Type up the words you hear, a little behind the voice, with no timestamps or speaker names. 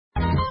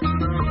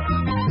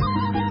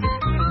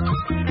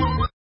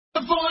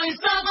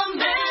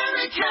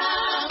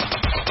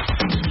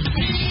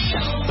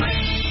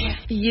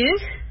ይህ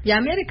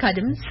የአሜሪካ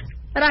ድምጽ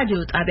ራዲዮ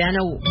ጣቢያ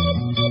ነው።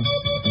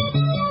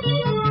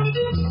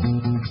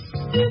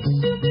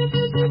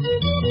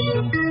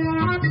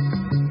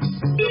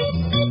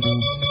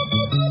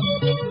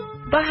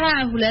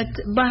 በ22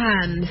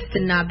 በ25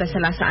 እና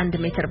በ31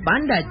 ሜትር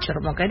ባንድ አጭር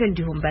ሞገድ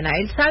እንዲሁም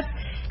በናይል ሳት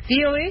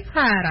VOA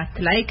 24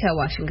 ላይ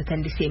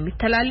ከዋሽንግተን ዲሲ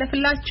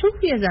የሚተላለፍላችሁ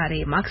የዛሬ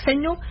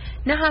ማክሰኞ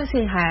ነሐሴ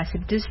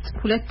 26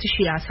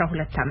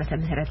 2012 ዓመተ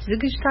ምህረት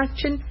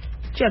ዝግጅታችን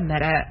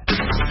ጀመረ።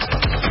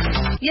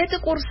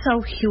 የጥቁር ሰው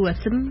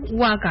ህይወትም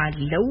ዋጋ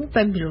አለው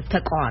በሚሉ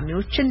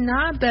ተቃዋሚዎችና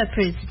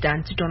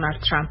በፕሬዝዳንት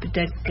ዶናልድ ትራምፕ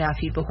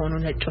ደጋፊ በሆኑ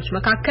ነጮች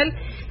መካከል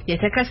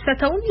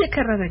የተከሰተውን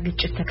የከረረ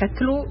ግጭት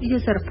ተከትሎ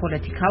የዘር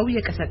ፖለቲካው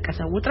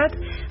የቀሰቀሰው ውጥረት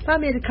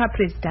በአሜሪካ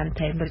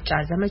ፕሬዝዳንታዊ ምርጫ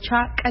ዘመቻ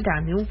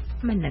ቀዳሚው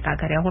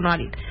መነጋገሪያ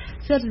ሆኗል።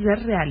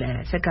 ዘርዘር ያለ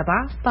ዘገባ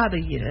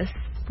በአብይ ርዕስ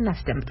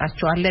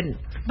እናስደምጣቸዋለን።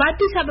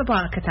 በአዲስ አበባ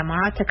ከተማ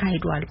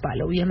ተካሂዷል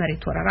ባለው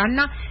የመሬት ወረራና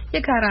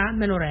የጋራ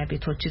መኖሪያ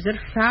ቤቶች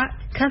ዝርፊያ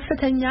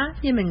ከፍተኛ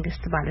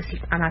የመንግስት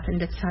ባለስልጣናት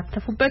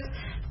እንደተሳተፉበት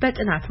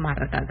በጥናት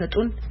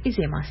ማረጋገጡን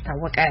ኢዜማ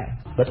አስታወቀ።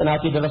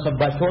 በጥናቱ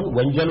የደረሰባቸውን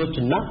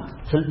ወንጀሎችና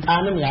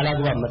ስልጣንን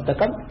ያላግባብ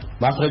መጠቀም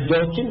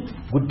ማስረጃዎችን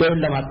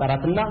ጉዳዩን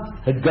ለማጣራትና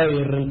ህጋዊ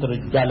እርምት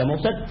እርምጃ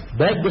ለመውሰድ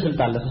በህግ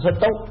ስልጣን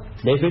ለተሰጠው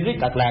ለፌዴራል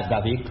ጠቅላይ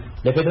አቃቤ ሕግ፣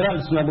 ለፌዴራል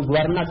ስነ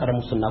ምግባርና ጸረ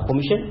ሙስና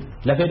ኮሚሽን፣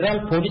 ለፌዴራል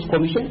ፖሊስ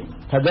ኮሚሽን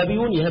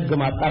ተገቢውን የህግ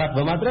ማጣራት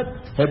በማድረግ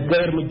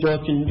ህጋዊ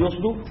እርምጃዎችን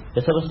እንዲወስዱ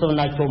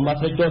የሰበሰብናቸውን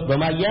ማስረጃዎች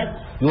በማያያዝ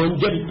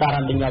የወንጀል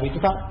ይጣራልኛ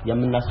ቤቱታ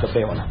የምናስገባ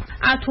ይሆናል።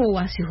 አቶ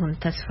ዋሲሁን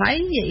ተስፋይ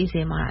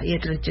የኢዜማ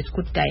የድርጅት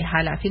ጉዳይ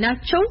ኃላፊ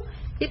ናቸው።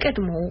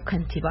 የቀድሞ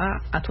ከንቲባ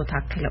አቶ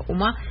ታከለ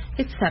ኡማ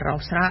የተሰራው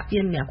ስራ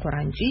የሚያኮራ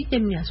እንጂ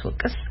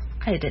የሚያስወቅስ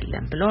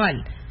አይደለም ብለዋል።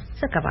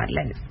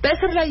 ተከባለን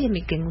በእስር ላይ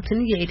የሚገኙትን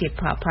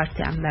የኢዴፓ ፓርቲ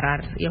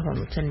አመራር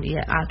የሆኑትን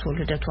የአቶ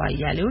ልደቱ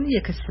አያሌውን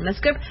የክስ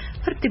መዝገብ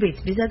ፍርድ ቤት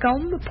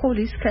ቢዘጋውም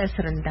ፖሊስ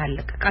ከእስር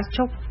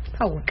እንዳለቀቃቸው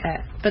ታወቀ።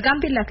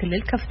 በጋምቤላ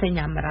ክልል ከፍተኛ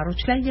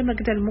አመራሮች ላይ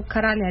የመግደል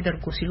ሙከራ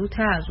ሊያደርጉ ሲሉ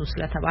ተያዙ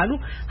ስለተባሉ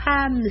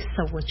 25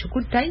 ሰዎች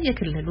ጉዳይ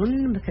የክልሉን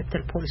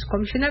ምክትል ፖሊስ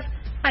ኮሚሽነር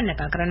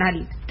አነጋግረናል።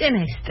 ጤና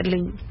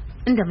ይስጥልኝ።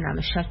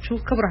 እንደምናመሻችሁ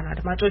ክቡራን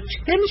አድማጮች፣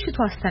 ለምሽቱ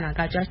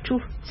አስተናጋጃችሁ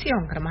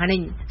ጽዮን ግርማ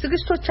ነኝ።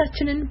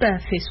 ዝግጅቶቻችንን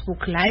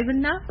በፌስቡክ ላይቭ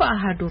እና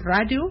በአሃዱ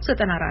ራዲዮ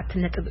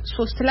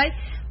 94.3 ላይ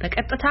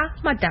በቀጥታ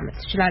ማዳመጥ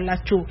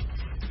ትችላላችሁ።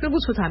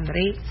 ንጉሱ ታምሬ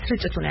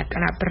ስርጭቱን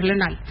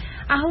ያቀናብርልናል።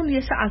 አሁን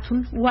የሰዓቱን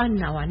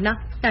ዋና ዋና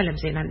የዓለም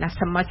ዜና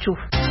እናሰማችሁ።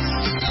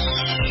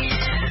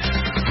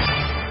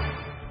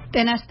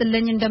 ጤና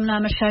ይስጥልኝ።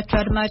 እንደምናመሻችሁ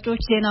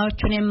አድማጮች፣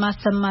 ዜናዎቹን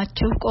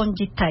የማሰማችሁ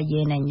ቆንጂት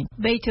ታዬ ነኝ።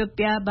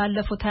 በኢትዮጵያ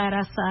ባለፉት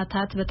 24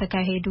 ሰዓታት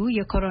በተካሄዱ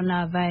የኮሮና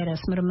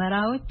ቫይረስ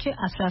ምርመራዎች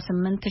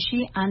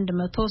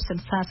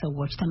 18160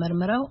 ሰዎች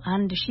ተመርምረው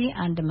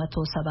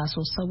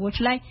 1173 ሰዎች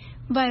ላይ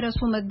ቫይረሱ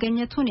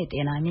መገኘቱን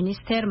የጤና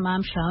ሚኒስቴር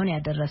ማምሻውን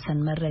ያደረሰን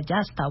መረጃ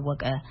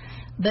አስታወቀ።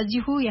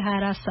 በዚሁ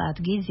የ24 ሰዓት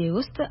ጊዜ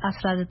ውስጥ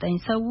 19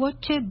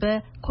 ሰዎች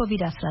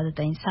በኮቪድ-19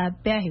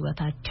 ሳቢያ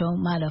ህይወታቸው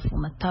ማለፉ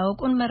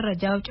መታወቁን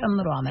መረጃው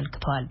ጨምሮ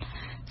አመልክቷል።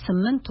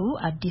 8ቱ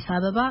አዲስ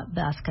አበባ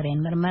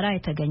በአስከሬን ምርመራ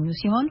የተገኙ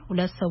ሲሆን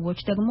 2 ሰዎች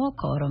ደግሞ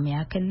ከኦሮሚያ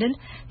ክልል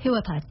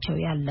ህይወታቸው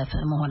ያለፈ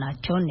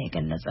መሆናቸውን ነው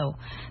የገለጸው።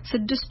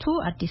 6ቱ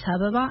አዲስ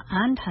አበባ፣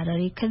 1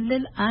 ሐረሪ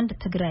ክልል፣ 1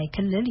 ትግራይ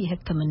ክልል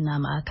የሕክምና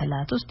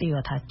ማዕከላት ውስጥ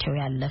ህይወታቸው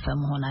ያለፈ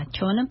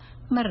መሆናቸውንም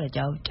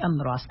መረጃው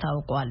ጨምሮ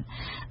አስታውቋል።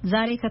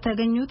 ዛሬ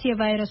ከተገኙት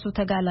የቫይረሱ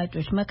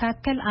ተጋላጮች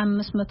መካከል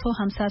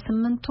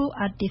 558ቱ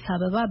አዲስ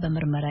አበባ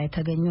በምርመራ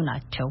የተገኙ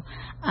ናቸው።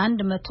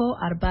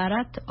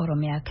 144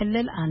 ኦሮሚያ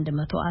ክልል፣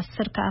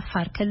 110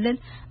 ከአፋር ክልል፣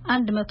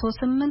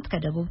 108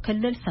 ከደቡብ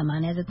ክልል፣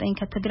 89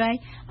 ከትግራይ፣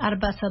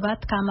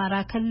 47 ከአማራ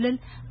ክልል፣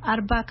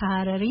 40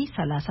 ከሐረሪ፣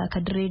 30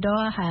 ከድሬዳዋ፣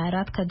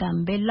 24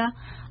 ከጋምቤላ፣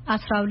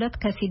 12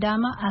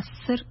 ከሲዳማ፣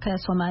 10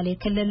 ከሶማሌ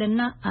ክልልና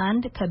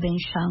 1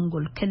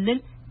 ከቤንሻንጉል ክልል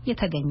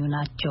የተገኙ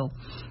ናቸው።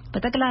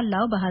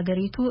 በጠቅላላው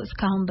በሀገሪቱ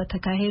እስካሁን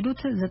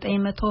በተካሄዱት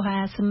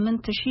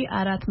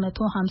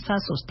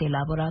 928453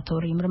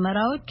 የላቦራቶሪ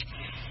ምርመራዎች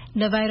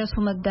ለቫይረሱ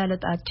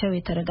መጋለጣቸው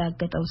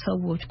የተረጋገጠው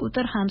ሰዎች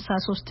ቁጥር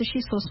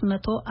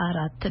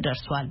 53304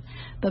 ደርሷል።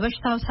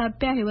 በበሽታው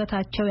ሳቢያ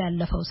ህይወታቸው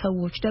ያለፈው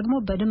ሰዎች ደግሞ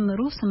በድምሩ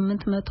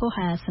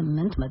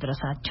 828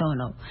 መድረሳቸው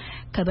ነው።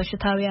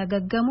 ከበሽታው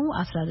ያገገሙ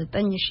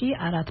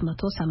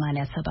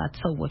 19487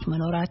 ሰዎች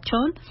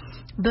መኖራቸውን፣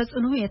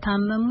 በጽኑ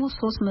የታመሙ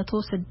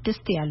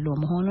 306 ያሉ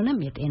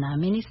መሆኑንም የጤና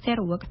ሚኒስቴር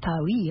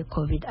ወቅታዊ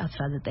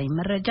የኮቪድ-19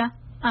 መረጃ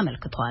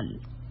አመልክቷል።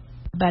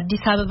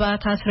 በአዲስ አበባ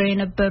ታስረው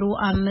የነበሩ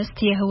 5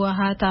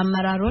 የህወሓት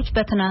አመራሮች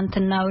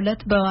በትናንትናው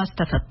ዕለት በዋስ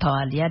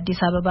ተፈተዋል። የአዲስ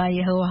አበባ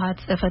የህወሓት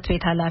ጽህፈት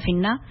ቤት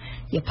ኃላፊና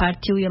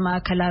የፓርቲው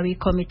የማዕከላዊ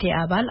ኮሚቴ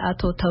አባል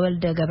አቶ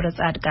ተወልደ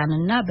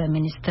ገብረጻድቃንና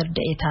በሚኒስትር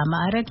ደኤታ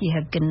ማዕረግ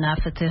የህግና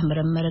ፍትህ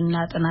ምርምርና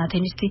ጥናት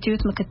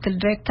ኢንስቲትዩት ምክትል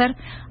ዳይሬክተር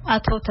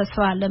አቶ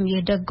ተስፋለም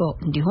ይደጎ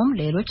እንዲሁም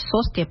ሌሎች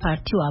 3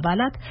 የፓርቲው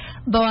አባላት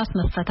በዋስ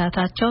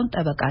መፈታታቸውን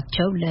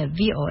ጠበቃቸው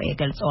ለቪኦኤ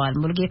ገልጸዋል።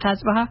 ሙልጌታ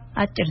አጽባህ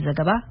አጭር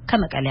ዘገባ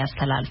ከመቀሌ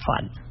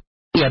አስተላልፏል።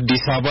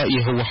 የአዲስ አበባ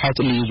የህወሓት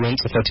ልዩ ዞን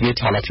ጽህፈት ቤት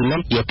ኃላፊና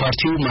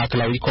የፓርቲው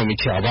ማዕከላዊ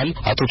ኮሚቴ አባል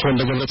አቶ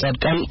ተወልደ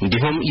ገብረጻድቃን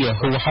እንዲሁም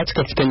የህወሓት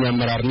ከፍተኛ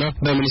አመራርና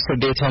በሚኒስትር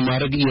ዴኤታ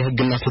ማዕረግ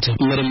የህግና ፍትህ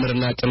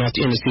ምርምርና ጥናት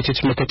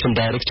ኢንስቲትዩት ምክትል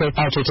ዳይሬክተር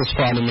አቶ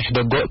ተስፋአለም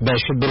ደጎ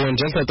በሽብር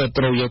ወንጀል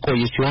ተጠርጥረው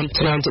የቆዩ ሲሆን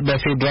ትናንት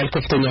በፌዴራል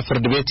ከፍተኛ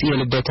ፍርድ ቤት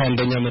የልደታ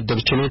አንደኛ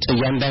መደብ ችሎት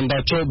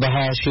እያንዳንዳቸው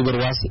በ20 ሺህ ብር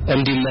ዋስ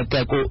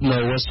እንዲለቀቁ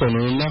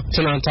መወሰኑንና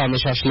ትናንት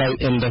አመሻሽ ላይ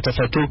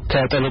እንደተፈቱ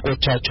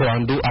ከጠበቆቻቸው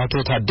አንዱ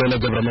አቶ ታደለ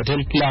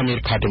ገብረመድህን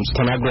ለአሜሪካ ድምጽ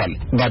ተናግሯል።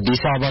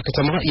 በአዲስ አበባ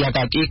ከተማ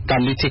ያቃቂ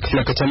ቃሊቲ ክፍለ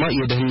ከተማ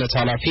የደህንነት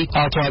ኃላፊ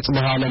አቶ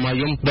አጽባህ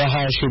አለማየም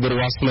በ20 ሺህ ብር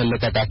ዋስ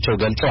መለቀቃቸው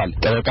ገልጸዋል።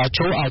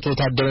 ጠበቃቸው አቶ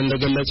ታደለ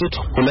እንደገለጹት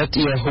ሁለት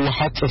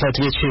የህወሓት ጽህፈት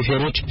ቤት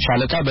ሹፌሮች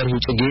ሻለቃ በርሁ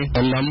ጽጌ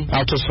እናም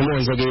አቶ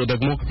ስምዖን ዘገየ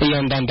ደግሞ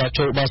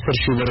እያንዳንዳቸው በ10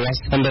 ሺህ ብር ዋስ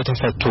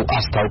እንደተፈቱ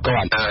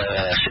አስታውቀዋል።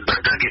 ሽብር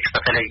ድርጊት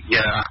በተለይ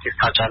የአርቲስት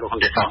ሃጫሉ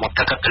ሁንዴሳ ሞት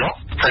ተከትሎ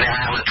ሰኔ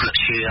 22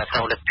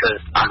 2012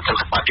 ዓ.ም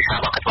በአዲስ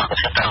አበባ ከተማ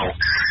በተፈጠረው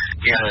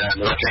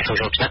የንብረት ላይ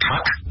ሰዎች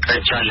መጥፋት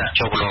እጅ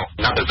አላቸው ብሎ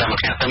እና በዛ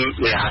ምክንያትም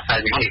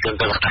የሀሳብ ይሁን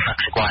የገንዘብ እርዳታ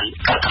አድርገዋል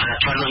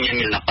ጠርጥሬያቸዋለሁ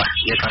የሚል ነበር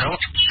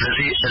የቀረቡት።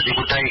 ስለዚህ በዚህ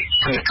ጉዳይ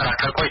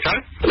ስንከራከር ቆይተን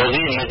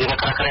ስለዚህ እነዚህ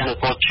መከራከሪያ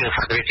ነጥቦች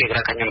ፍርድ ቤት የግራ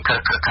ቀኙን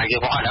ክርክር ካየ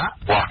በኋላ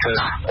ዋስትና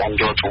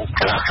እንዲወጡ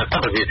ትእዛዝ ሰጠ።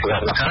 በዚህ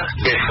ትእዛዝ መሰረት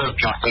ቤተሰብ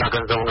ዋስትና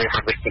ገንዘቡን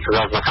የፍርድ ቤት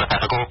ትእዛዝ መሰረት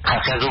አድርገው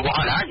ካስያዙ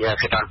በኋላ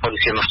የፌዴራል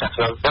ፖሊስ የምርጫ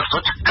ትእዛዝ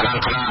ደርሶት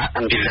ትናንትና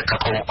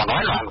እንዲለቀቁ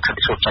ሆነዋል። አሁን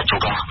ከቤተሰቦቻቸው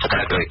ጋር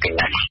ተደራድረው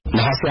ይገኛሉ።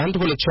 ነሐሴ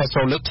 1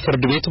 2012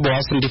 ፍርድ ቤት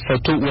በዋስ እንዲፈቱ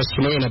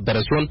ወስኖ የነበረ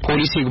ሲሆን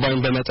ፖሊስ ይግባኝ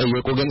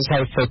በመጠየቁ ግን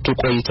ሳይፈቱ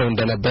ቆይተው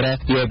እንደነበረ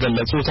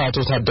የገለጹት አቶ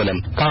ታደለም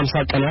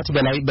ከ50 ቀናት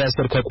በላይ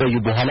በእስር ከቆዩ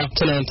በኋላ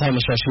ትናንት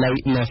አመሻሽ ላይ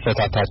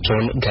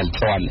መፈታታቸውን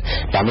ገልጸዋል።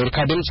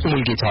 ለአሜሪካ ድምጽ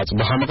ሙልጌታ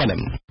አጽባህ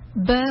መቀለም።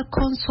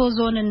 በኮንሶ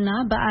ዞንና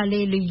በአሌ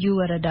ልዩ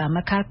ወረዳ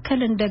መካከል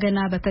እንደገና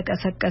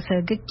በተቀሰቀሰ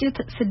ግጭት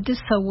 6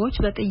 ሰዎች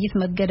በጥይት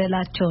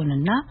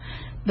መገደላቸውንና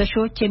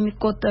በሺዎች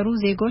የሚቆጠሩ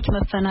ዜጎች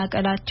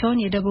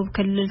መፈናቀላቸውን የደቡብ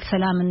ክልል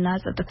ሰላምና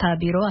ጸጥታ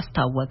ቢሮ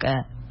አስታወቀ።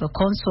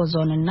 በኮንሶ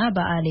ዞንና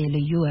በአሌ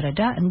ልዩ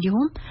ወረዳ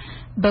እንዲሁም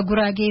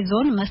በጉራጌ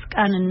ዞን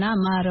መስቃንና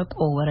ማረቆ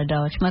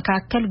ወረዳዎች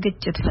መካከል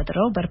ግጭት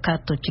ፈጥረው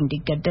በርካቶች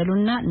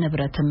እንዲገደሉና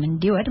ንብረትም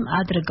እንዲወድም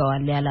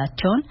አድርገዋል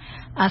ያላቸውን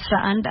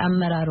 11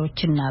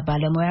 አመራሮችና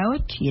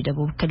ባለሙያዎች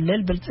የደቡብ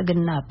ክልል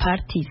ብልጽግና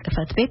ፓርቲ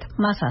ጽህፈት ቤት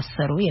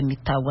ማሳሰሩ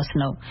የሚታወስ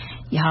ነው።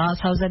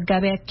 የሐዋሳው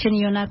ዘጋቢያችን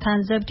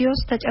ዮናታን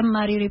ዘብዲዮስ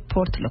ተጨማሪ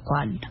ሪፖርት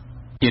ልኳል።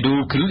 የደቡብ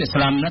ክልል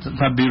ሰላምና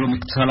ጸጥታ ቢሮ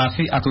ምክትል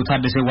ኃላፊ አቶ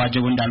ታደሰ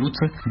ዋጀው እንዳሉት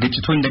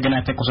ግጭቱ እንደገና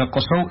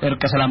የተቆሰቆሰው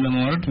እርቀ ሰላም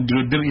ለማውረድ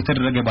ድርድር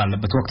የተደረገ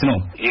ባለበት ወቅት ነው።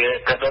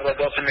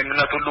 የተደረገው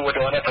ስምምነት ሁሉ ወደ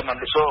ኋላ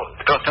ተመልሶ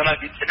የተወሰነ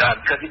ግጭት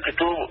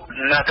ከግጭቱ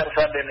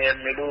እናተርፋለን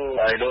የሚሉ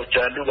ኃይሎች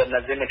አሉ።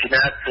 በእነዚህ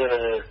ምክንያት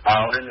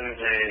አሁን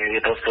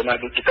የተወሰነ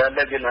ግጭት አለ።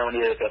 ግን አሁን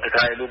የጸጥታ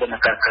ኃይሉ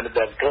በመካከል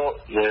ገብቶ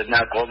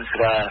የማቆም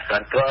ስራ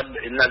ሰርተዋል።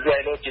 እነዚህ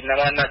ኃይሎች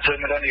እነማን ናቸው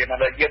የሚለውን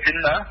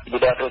የመለየትና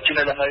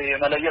ጉዳቶችን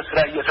የመለየት ስራ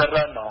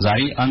እየሰራን ነው።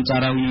 ዛሬ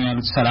አንጻራዊ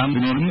ያሉት ሰላም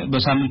ቢኖርም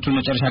በሳምንቱ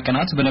መጨረሻ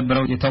ቀናት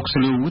በነበረው የተኩስ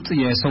ልውውጥ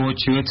የሰዎች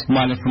ህይወት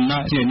ማለፉና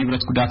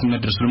የንብረት ጉዳት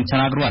መድረሱንም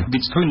ተናግረዋል።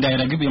 ግጭቱ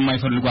እንዳይረግብ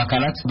የማይፈልጉ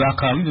አካላት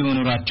በአካባቢው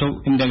በመኖራቸው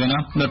እንደገና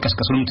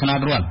መቀስቀሱንም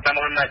ተናግረዋል።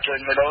 እነማን ናቸው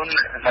የሚለውን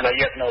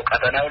መለየት ነው።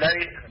 ቀጠናው ላይ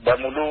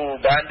በሙሉ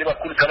በአንድ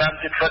በኩል ሰላም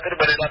ሲፈጠር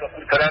በሌላ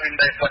በኩል ሰላም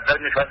እንዳይፈጠር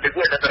የሚፈልጉ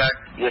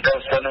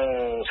የተወሰኑ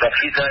ሰፊ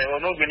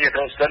ሳይሆኑ ግን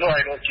የተወሰኑ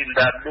ኃይሎች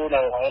እንዳሉ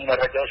ነው አሁን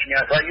መረጃዎች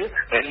የሚያሳዩት።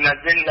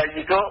 እነዚህን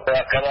ለይቶ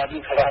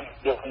አካባቢው ሰላም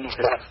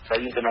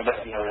ሳይት ነገር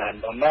ነው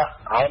ያለውና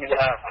አሁን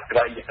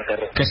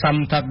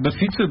ከሳምንታት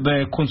በፊት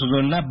በኮንሶ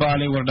ዞንና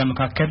በአሌ ወረዳ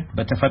መካከል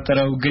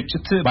በተፈጠረው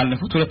ግጭት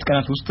ባለፉት 2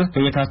 ቀናት ውስጥ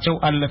ህይወታቸው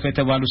አለፈ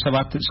የተባሉ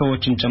 7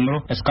 ሰዎችን ጨምሮ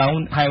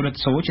እስካሁን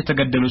 22 ሰዎች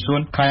የተገደሉ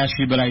ሲሆን ከ20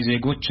 ሺህ በላይ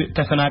ዜጎች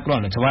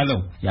ተፈናቅለዋል ተባለው።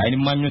 የዓይን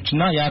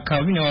እማኞችና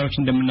የአካባቢው ነዋሪዎች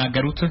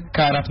እንደሚናገሩት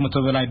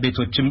ከ400 በላይ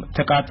ቤቶችም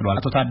ተቃጥለዋል።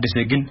 አቶ ታደሰ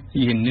ግን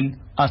ይህንን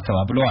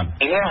አስተባብለዋል።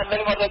 ይሄ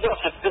ያለው መረጃ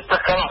 6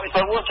 አካባቢ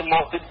ሰዎች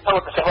ሞተው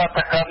 7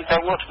 አካባቢ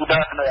ሰዎች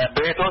ጉዳት ነው ያለው።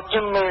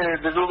 ቤቶችም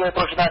ብዙ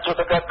ቤቶች ናቸው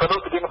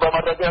ተቃጠሉት። ግን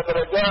በመረጃ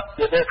ደረጃ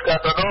የቤት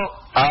ቃጠሎ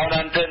አሁን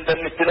አንተ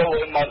እንደምትለው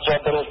ወይም አርሶ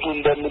አደሮቹ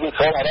እንደሚሉት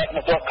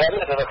 400 አካባቢ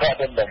ደረሰ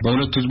አይደለም።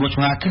 በሁለቱ ህዝቦች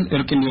መካከል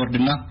እርቅ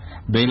እንዲወርድና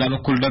በሌላ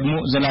በኩል ደግሞ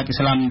ዘላቂ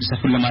ሰላም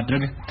እንዲሰፍን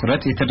ለማድረግ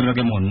ጥረት የተደረገ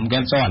መሆኑን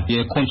ገልጸዋል።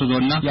 የኮንሶ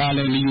ዞንና የአሌ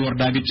ልዩ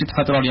ወረዳ ግጭት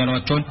ፈጥሯል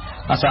ያሏቸውን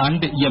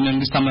 11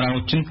 የመንግስት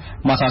አመራሮችን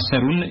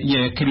ማሳሰሩን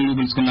የክልሉ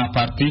ብልጽግና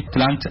ፓርቲ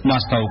ትላንት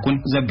ማስታወቁን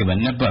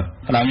ዘግበን ነበር።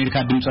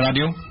 ለአሜሪካ ድምጽ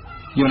ራዲዮ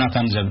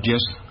ዮናታን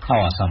ዘብዲዮስ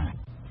ሐዋሳ።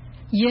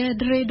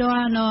 የድሬዳዋ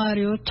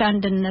ነዋሪዎች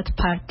አንድነት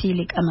ፓርቲ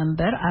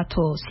ሊቀመንበር አቶ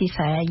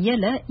ሲሳይ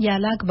አየለ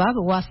ያላግባብ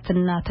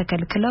ዋስትና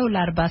ተከልክለው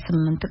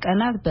ለ48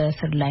 ቀናት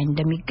በእስር ላይ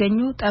እንደሚገኙ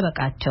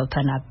ጠበቃቸው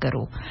ተናገሩ።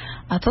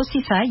 አቶ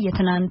ሲሳይ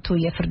የትናንቱ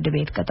የፍርድ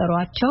ቤት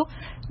ቀጠሯቸው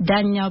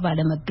ዳኛው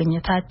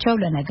ባለመገኘታቸው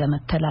ለነገ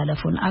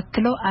መተላለፉን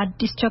አክለው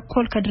አዲስ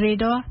ቸኮል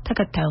ከድሬዳዋ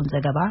ተከታዩን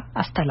ዘገባ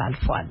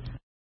አስተላልፏል።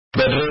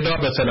 በድሬዳዋ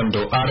በተለምዶ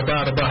 40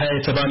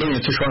 የተባለው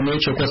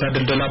የተሿሚዎች የኮታ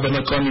ድልደላ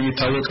በመቃወም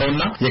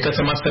የሚታወቀውና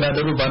የከተማ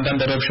አስተዳደሩ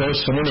በአንዳንድ ረብሻዎች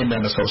ስሙን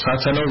የሚያነሳው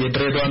ሳተናው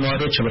የድሬዳዋ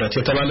ነዋሪዎች ህብረት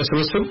የተባለ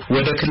ስብስብ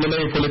ወደ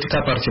ክልላዊ የፖለቲካ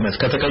ፓርቲነት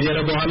ከተቀየረ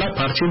በኋላ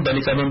ፓርቲውን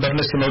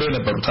በሊቀመንበርነት ሲመሩ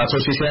የነበሩት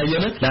አቶ ሲሳይ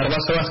አየለ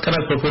ለ47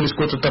 ቀናት በፖሊስ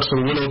ቁጥጥር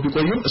ስር ውለው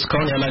ቢቆዩም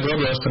እስካሁን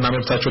ያላግባብ የዋስትና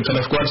መብታቸው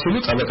ተነፍጓል ሲሉ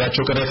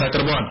ጠበቃቸው ቅሬታ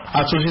አቅርበዋል።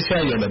 አቶ ሲሳይ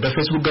አየለ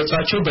በፌስቡክ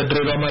ገጻቸው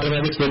በድሬዳዋ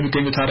ማረሚያ ቤት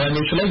በሚገኙ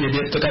ታራሚዎች ላይ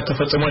የብሔር ጥቃት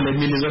ተፈጽሟል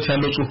የሚል ይዘት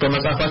ያለው ጽሑፍ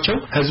በመጻፋቸው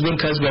ህዝብን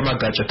ከህዝብ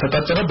በማጋጨት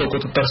ተጠርጥረው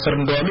በቁጥጥር ስር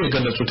እንደዋሉ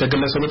የገለጹት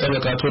የግለሰቡ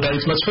ጠበቃ አቶ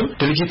ዳዊት መስፍን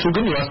ድርጊቱ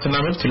ግን የዋስትና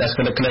መብት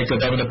ሊያስከለክል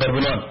አይገባም ነበር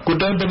ብለዋል።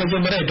 ጉዳዩን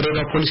በመጀመሪያ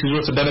የድሬዳዋ ፖሊስ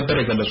ይዞት እንደነበር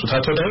የገለጹት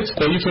አቶ ዳዊት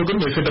ቆይቶ ግን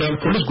የፌዴራል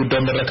ፖሊስ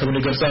ጉዳዩን መረከቡን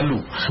ይገልጻሉ።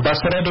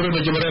 በአስተዳደሩ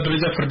የመጀመሪያ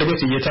ደረጃ ፍርድ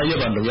ቤት እየታየ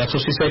ባለው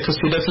የአቶ ሲሳይ ክስ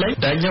ሂደት ላይ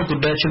ዳኛው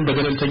ጉዳያችን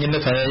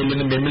በገለልተኝነት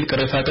አያይልንም የሚል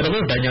ቅሬታ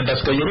አቅርበው ዳኛ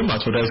እንዳስቀየሩም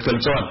አቶ ዳዊት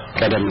ገልጸዋል።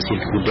 ቀደም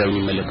ሲል ጉዳዩን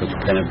የሚመለከቱ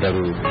ከነበሩ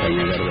ዳኛ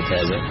ጋር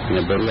በተያያዘ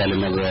የነበሩ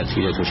ያለመግባባት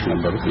ሂደቶች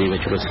ነበሩ። እኔ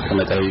በችሎት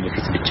ከመቅረቤ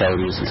በፊት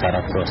ብቻውን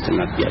 64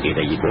 ዋስትና ጥያቄ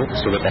ጠይቆ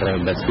እሱ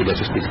በቀረበበት ሂደት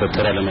ውስጥ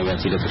የተፈጠረ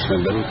ያለመግባባት ሂደቶች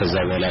ነበሩ። ከዛ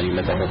በኋላ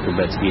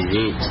ለተፈቱበት ጊዜ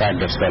ሰዓት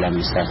ደርሷል።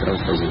 5 ሰዓት ነው።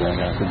 ከዚህ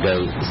በኋላ ጉዳዩ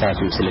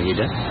ሰዓቱም ስለሄደ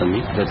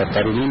በሚል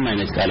ተጠርጣሪ ምንም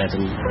አይነት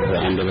ቃላትም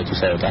አንደበቱ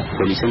ሳይወጣ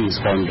ፖሊስም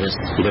እስካሁን ድረስ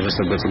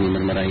የደረሰበትን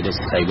የምርመራ ሂደት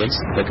ሳይገልጽ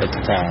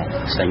በቀጥታ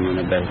ሰኞ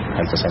ነበር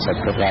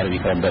ካልተሳሳትኩ ዓርብ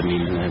ይቀርብ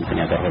በሚል እንትን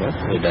ያቀረበው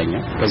ዳኛ።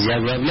 በዚህ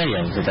አግባብ ላይ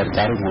ያው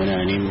ተጠርጣሪ ሆነ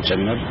እኔም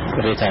ጭምር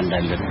ቅሬታ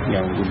እንዳለን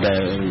ያው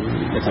ጉዳዩ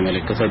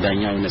በተመለከተ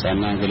ዳኛው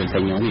ነፃና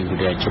ገለልተኛ ሆኖ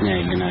ጉዳያችን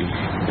ያይልናል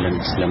ብለን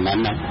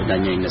ስለማና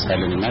ዳኛው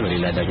ይነሳልንና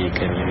በሌላ ዳኛ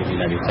ከሌላ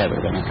ቤት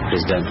ያቀርበናል።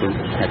 ፕሬዝዳንቱ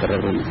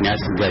ያቀረበው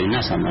ምክንያት ህጋዊና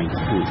አሳማኝ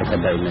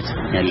ተቀባይነት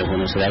ያለው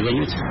ሆኖ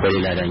ስላገኙት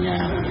በሌላ ዳኛ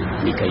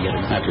ሊቀየር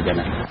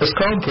አድርገናል።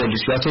 እስካሁን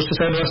ፖሊስ የአቶ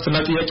ሲሳይን ዋስትና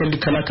ጥያቄ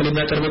እንዲከላከል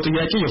የሚያቀርበው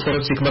ጥያቄ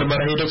የፎረንሲክ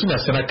ምርመራ ሂደቱን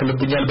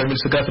ያሰናክልብኛል በሚል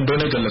ስጋት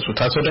እንደሆነ ገለጹት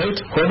አቶ ዳዊት።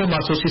 ሆኖም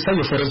አቶ ሲሳይ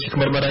የፎረንሲክ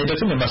ምርመራ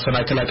ሂደቱን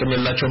የማሰናከል አቅም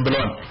የላቸውም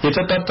ብለዋል።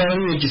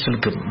 የተጠርጣሪው የእጅ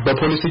ስልክም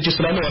በፖሊስ እጅ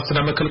ስላለ ዋስትና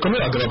መከልከሉ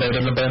አግባብ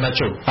አይደለም ባይ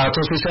ናቸው። አቶ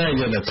ሲሳይ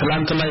አየለ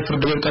ትላንትና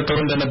የፍርድ ቤት ቀጠሮ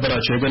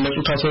እንደነበራቸው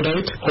የገለጹት አቶ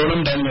ዳዊት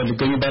ሆኖም ዳኛው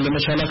ሊገኙ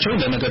ባለመቻላቸው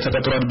ለነገ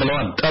ተቀጥሯል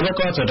ብለዋል።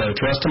 ጠበቃው አቶ ዳዊት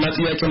የዋስትና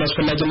ጥያቄውን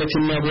አስፈላጊነት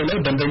የሚያጎላው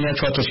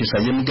ደንበኛቸው አቶ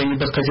ሲሳይ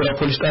የሚገኙበት ከጅራ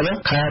ፖሊስ ጣቢያ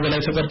ከ20 በላይ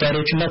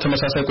ተጠርጣሪዎችና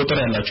ተመሳሳይ ቁጥር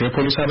ያላቸው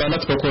የፖሊስ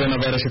አባላት በኮሮና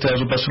ቫይረስ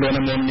የተያዙበት ስለሆነ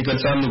መሆኑን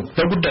ይገልጻሉ።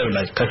 በጉዳዩ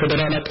ላይ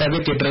ከፌዴራል አቃቤ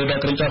ሕግ የድሬዳዋ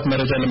ቅርንጫፍ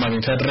መረጃ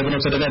ለማግኘት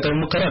ያደረግነው ተደጋጋሚ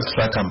ሙከራ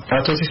አልተሳካም።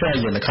 አቶ ሲሳይ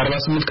አየለ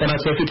ከ48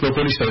 ቀናት በፊት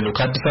በፖሊስ ተይዘው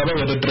ከአዲስ አበባ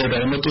ወደ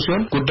ድሬዳዋ የመጡ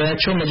ሲሆን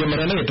ጉዳያቸው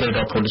መጀመሪያ ላይ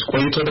የድሬዳዋ ፖሊስ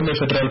ቆይቶ ደግሞ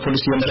የፌዴራል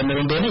ፖሊስ እየመረመረ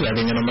እንደሆነ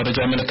ያገኘነው መረጃ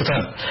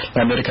ያመለክታል።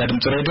 ለአሜሪካ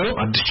ድምጽ ሬዲዮ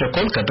አዲስ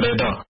ቸኮል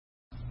ከድሬዳዋ።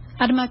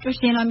 አድማጮች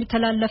ዜናው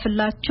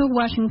የሚተላለፍላችሁ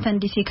ዋሽንግተን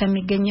ዲሲ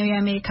ከሚገኘው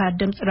የአሜሪካ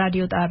ድምጽ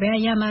ራዲዮ ጣቢያ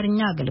የአማርኛ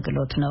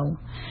አገልግሎት ነው።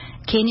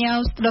 ኬንያ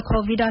ውስጥ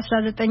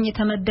ለኮቪድ-19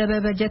 የተመደበ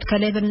በጀት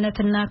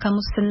ከሌብነትና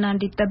ከሙስና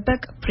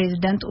እንዲጠበቅ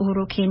ፕሬዝዳንት ኡሁሩ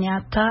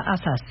ኬንያታ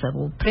አሳሰቡ።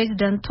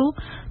 ፕሬዝዳንቱ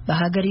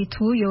በሀገሪቱ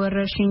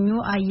የወረርሽኙ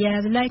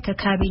አያያዝ ላይ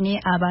ከካቢኔ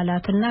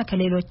አባላትና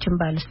ከሌሎችም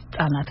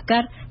ባለስልጣናት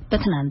ጋር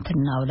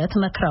በትናንትናው ዕለት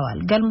መክረዋል።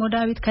 ገልሞ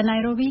ዳዊት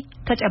ከናይሮቢ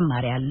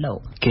ተጨማሪ አለው።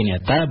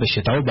 ኬንያታ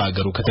በሽታው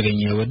በአገሩ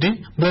ከተገኘ ወዲህ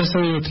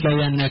በሰው ሕይወት ላይ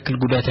ያን ያክል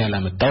ጉዳት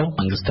ያላመጣው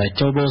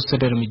መንግስታቸው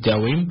በወሰደ እርምጃ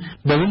ወይም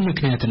በምን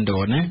ምክንያት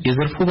እንደሆነ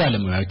የዘርፉ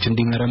ባለሙያዎች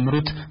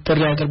እንዲመረምሩት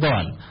ጥሪ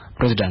አቅርበዋል።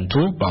 ፕሬዝዳንቱ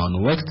በአሁኑ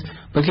ወቅት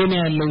በኬንያ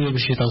ያለው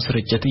የበሽታው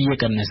ስርጭት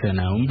እየቀነሰ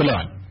ነው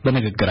ብለዋል።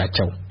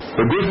 በንግግራቸው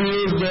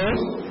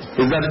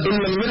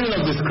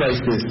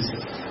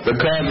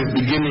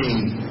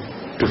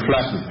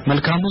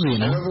መልካሙ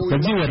ዜና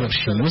በዚህ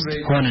ወረርሽኝ ውስጥ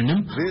ሆነንም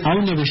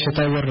አሁን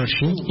የበሽታው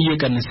ወረርሽኝ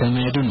እየቀነሰ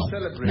መሄዱ ነው።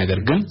 ነገር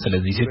ግን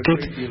ስለዚህ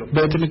ስኬት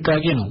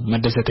በጥንቃቄ ነው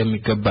መደሰት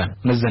የሚገባን፣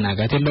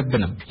 መዘናጋት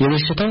የለብንም።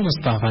 የበሽታው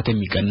መስፋፋት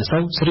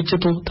የሚቀንሰው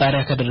ስርጭቱ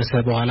ጣሪያ ከደረሰ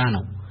በኋላ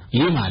ነው።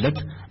 ይህ ማለት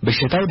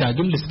በሽታው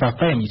ዳግም ሊስፋፋ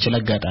የሚችል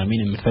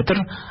አጋጣሚን የሚፈጥር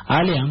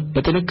አሊያም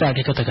በጥንቃቄ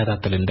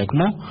ከተከታተልን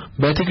ደግሞ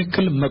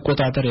በትክክል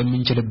መቆጣጠር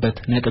የምንችልበት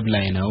ነጥብ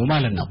ላይ ነው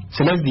ማለት ነው።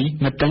 ስለዚህ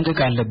መጠንቀቅ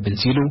አለብን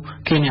ሲሉ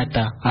ኬንያታ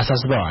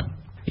አሳስበዋል።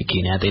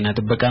 የኬንያ ጤና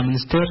ጥበቃ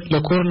ሚኒስቴር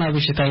ለኮሮና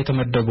በሽታ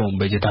የተመደበውን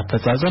በጀት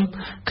አፈጻጸም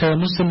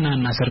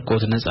ከሙስናና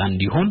ስርቆት ነፃ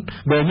እንዲሆን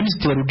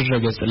በሚኒስቴሩ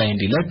ድረገጽ ላይ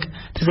እንዲለቅ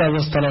ትዕዛዝ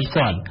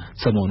አስተላልፈዋል።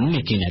 ሰሞኑን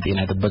የኬንያ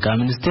ጤና ጥበቃ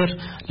ሚኒስቴር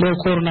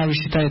ለኮሮና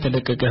በሽታ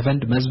የተለቀቀ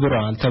ፈንድ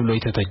መዝብረዋል ተብሎ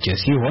የተተቸ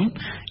ሲሆን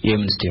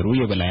የሚኒስቴሩ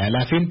የበላይ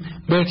ኃላፊም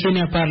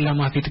በኬንያ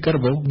ፓርላማ ፊት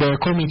ቀርበው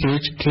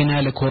በኮሚቴዎች ኬንያ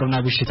ለኮሮና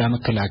በሽታ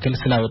መከላከል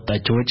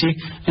ስላወጣቸው ወጪ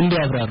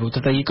እንዲያብራሩ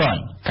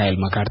ተጠይቀዋል። ካይል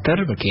ማካርተር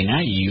በኬንያ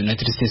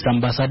የዩናይትድ ስቴትስ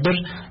አምባሳደር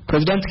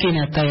ፕሬዝዳንት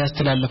ኬንያታ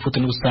ያስተላለፉትን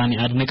ውሳኔ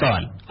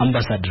አድንቀዋል።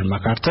 አምባሳደር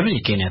ማካርተር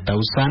የኬንያታ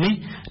ውሳኔ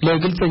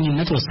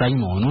ለግልጸኝነት ወሳኝ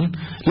መሆኑን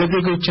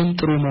ለዜጎችም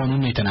ጥሩ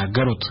መሆኑን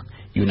የተናገሩት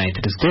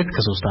ዩናይትድ ስቴትስ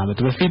ከ3 ዓመት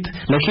በፊት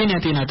ለኬንያ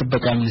ጤና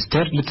ጥበቃ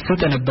ሚኒስቴር ልትሰጥ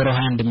የነበረው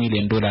 $21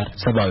 ሚሊዮን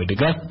ሰብአዊ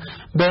ድጋፍ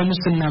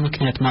በሙስና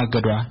ምክንያት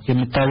ማገዷ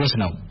የሚታወስ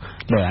ነው።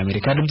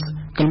 ለአሜሪካ ድምጽ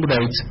ገልሞ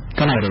ዳዊት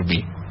ከናይሮቢ።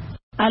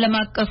 ዓለም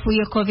አቀፉ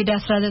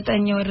የኮቪድ-19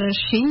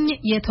 ወረርሽኝ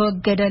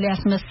የተወገደ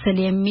ሊያስመስል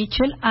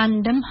የሚችል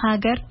አንድም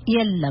ሀገር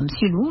የለም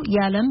ሲሉ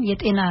የዓለም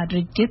የጤና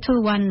ድርጅት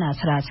ዋና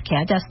ስራ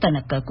አስኪያጅ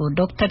አስጠነቀቁ።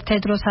 ዶክተር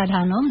ቴድሮስ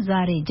አድሃኖም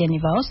ዛሬ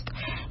ጄኔቫ ውስጥ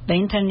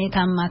በኢንተርኔት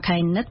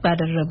አማካይነት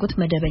ባደረጉት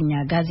መደበኛ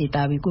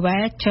ጋዜጣዊ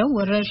ጉባኤያቸው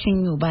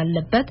ወረርሽኙ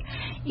ባለበት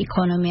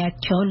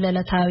ኢኮኖሚያቸውን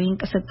ለዕለታዊ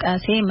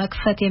እንቅስቃሴ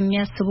መክፈት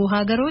የሚያስቡ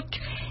ሀገሮች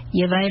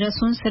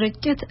የቫይረሱን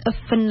ስርጭት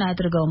እፍና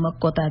አድርገው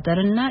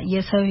መቆጣጠርና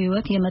የሰው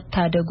ሕይወት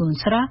የመታደጉን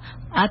ስራ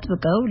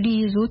አጥብቀው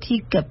ሊይዙት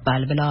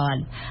ይገባል ብለዋል።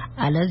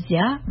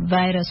 አለዚያ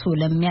ቫይረሱ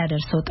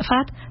ለሚያደርሰው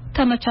ጥፋት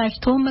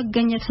ተመቻችቶ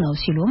መገኘት ነው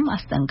ሲሉም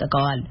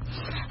አስጠንቅቀዋል።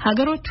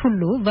 ሀገሮች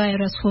ሁሉ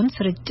ቫይረሱን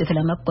ስርጭት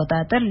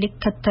ለመቆጣጠር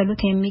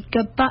ሊከተሉት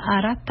የሚገባ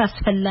 4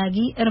 አስፈላጊ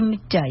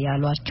እርምጃ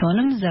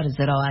ያሏቸውንም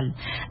ዘርዝረዋል።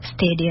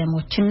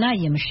 ስቴዲየሞችና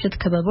የምሽት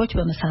ክበቦች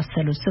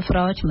በመሳሰሉት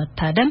ስፍራዎች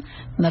መታደም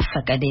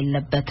መፈቀድ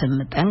የለበትም።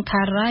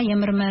 ጠንካራ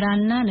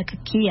የምርመራና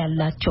ንክኪ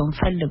ያላቸውን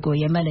ፈልጎ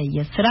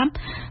የመለየት ስራም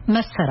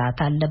መሰራት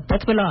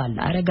አለበት ብለዋል።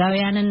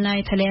 አረጋውያንና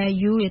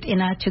የተለያዩ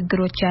የጤና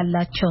ችግሮች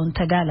ያላቸውን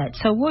ተጋላጭ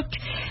ሰዎች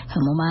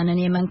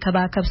ህሙማንን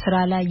የመንከባከብ ስራ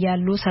ላይ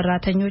ያሉ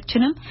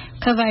ሰራተኞችንም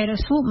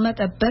ከቫይረሱ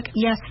መጠበቅ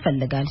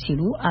ያስፈልጋል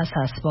ሲሉ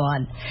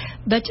አሳስበዋል።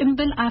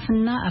 በጭንብል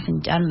አፍና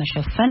አፍንጫን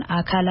መሸፈን፣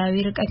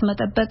 አካላዊ ርቀት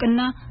መጠበቅና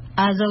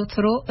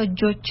አዘውትሮ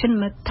እጆችን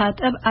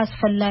መታጠብ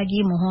አስፈላጊ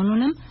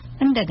መሆኑንም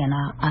እንደገና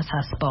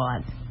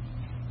አሳስበዋል።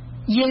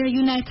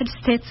 የዩናይትድ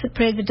ስቴትስ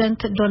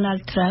ፕሬዚደንት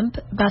ዶናልድ ትራምፕ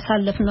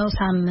ባሳለፍነው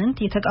ሳምንት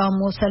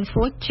የተቃውሞ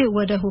ሰልፎች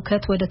ወደ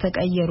ሁከት ወደ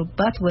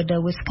ተቀየሩባት ወደ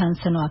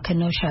ዊስካንሰኗ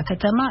ከኖሻ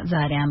ከተማ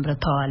ዛሬ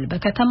አምርተዋል።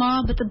 በከተማዋ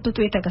ብጥብጡ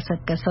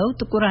የተቀሰቀሰው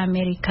ጥቁር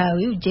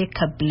አሜሪካዊው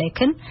ጄኮብ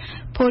ብሌክን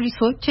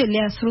ፖሊሶች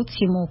ሊያስሩት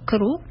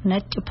ሲሞክሩ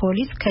ነጭ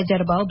ፖሊስ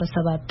ከጀርባው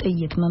በ7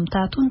 ጥይት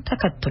መምታቱን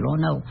ተከትሎ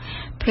ነው።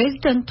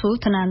 ፕሬዚደንቱ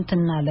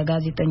ትናንትና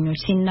ለጋዜጠኞች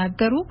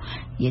ሲናገሩ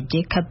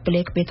የጄኮብ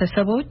ብሌክ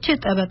ቤተሰቦች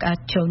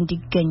ጠበቃቸው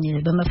እንዲገኝ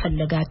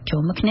በመፈለጋቸው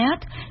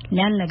ምክንያት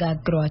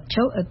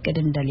ሊያነጋግሯቸው እቅድ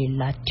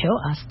እንደሌላቸው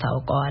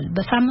አስታውቀዋል።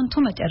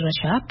 በሳምንቱ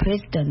መጨረሻ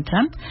ፕሬዚደንት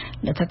ትራምፕ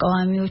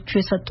ለተቃዋሚዎቹ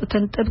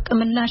የሰጡትን ጥብቅ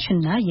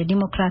ምላሽና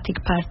የዲሞክራቲክ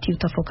ፓርቲው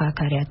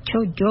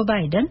ተፎካካሪያቸው ጆ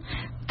ባይደን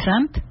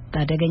ትራምፕ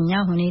በአደገኛ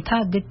ሁኔታ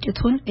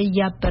ግጭቱን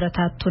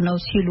እያበረታቱ ነው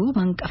ሲሉ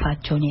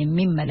መንቀፋቸውን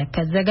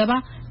የሚመለከት ዘገባ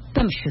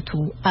በምሽቱ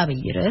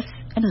አብይ ርዕስ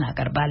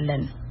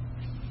እናቀርባለን።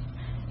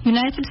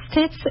 ዩናይትድ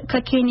ስቴትስ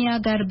ከኬንያ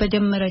ጋር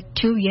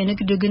በጀመረችው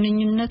የንግድ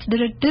ግንኙነት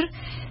ድርድር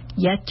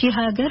ያቺ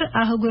ሀገር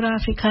አህጉር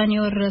አፍሪካን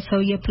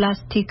የወረሰው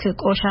የፕላስቲክ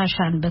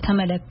ቆሻሻን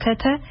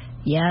በተመለከተ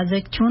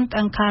የያዘችውን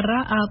ጠንካራ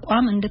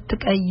አቋም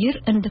እንድትቀይር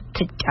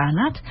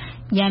እንድትጫናት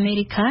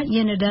የአሜሪካ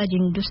የነዳጅ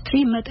ኢንዱስትሪ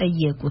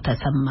መጠየቁ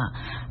ተሰማ።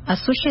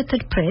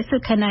 አሶሺየትድ ፕሬስ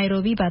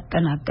ከናይሮቢ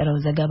ባጠናቀረው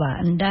ዘገባ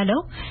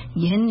እንዳለው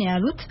ይህን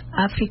ያሉት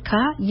አፍሪካ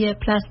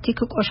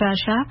የፕላስቲክ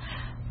ቆሻሻ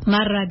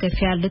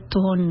ማራገፊያ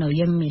ልትሆን ነው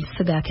የሚል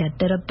ስጋት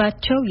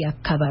ያደረባቸው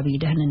የአካባቢ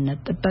ደህንነት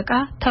ጥበቃ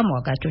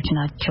ተሟጋቾች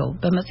ናቸው።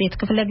 በመጽሔት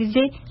ክፍለ ጊዜ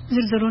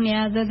ዝርዝሩን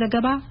የያዘ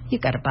ዘገባ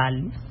ይቀርባል።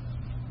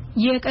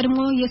 የቀድሞ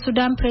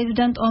የሱዳን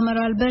ፕሬዝዳንት ኦመር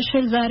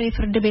አልበሽር ዛሬ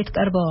ፍርድ ቤት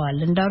ቀርበዋል።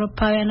 እንደ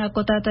አውሮፓውያን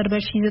አቆጣጠር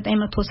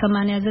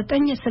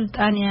በ1989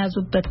 ስልጣን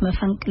የያዙበት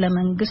መፈንቅለ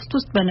መንግስት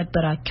ውስጥ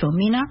በነበራቸው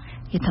ሚና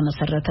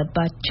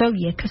የተመሰረተባቸው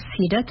የክስ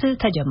ሂደት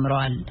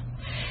ተጀምሯል።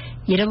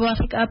 የደቡብ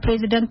አፍሪካ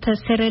ፕሬዝዳንት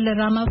ሴሪል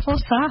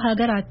ራማፎሳ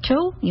ሀገራቸው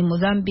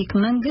የሞዛምቢክ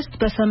መንግስት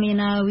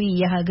በሰሜናዊ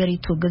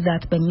የሀገሪቱ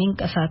ግዛት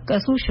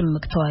በሚንቀሳቀሱ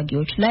ሽምቅ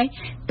ተዋጊዎች ላይ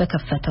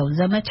በከፈተው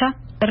ዘመቻ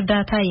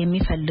እርዳታ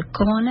የሚፈልግ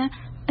ከሆነ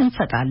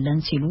እንሰጣለን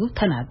ሲሉ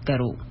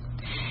ተናገሩ።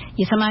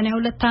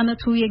 የ82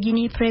 ዓመቱ የጊኒ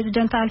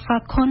ፕሬዝዳንት አልፋ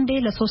ኮንዴ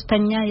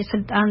ለሶስተኛ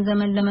የስልጣን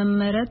ዘመን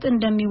ለመመረጥ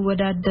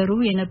እንደሚወዳደሩ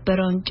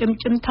የነበረውን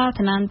ጭምጭምታ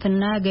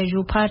ትናንትና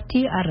ገዢው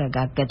ፓርቲ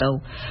አረጋገጠው።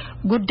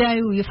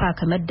 ጉዳዩ ይፋ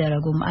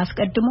ከመደረጉም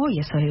አስቀድሞ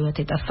የሰው ሕይወት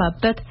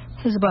የጠፋበት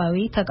ህዝባዊ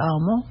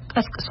ተቃውሞ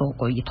ቀስቅሶ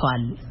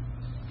ቆይቷል።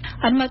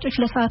 አድማጮች፣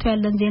 ለሰዓቱ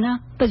ያለን ዜና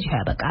በዚሁ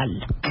ያበቃል።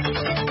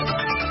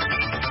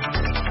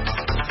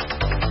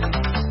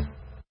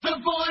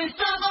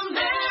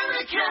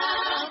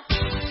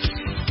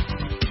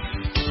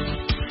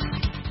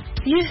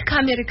 ይህ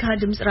ከአሜሪካ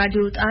ድምጽ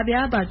ራዲዮ ጣቢያ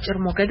በአጭር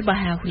ሞገድ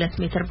በ22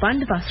 ሜትር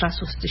ባንድ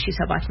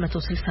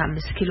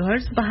በ13765 ኪሎ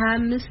ሄርዝ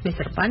በ25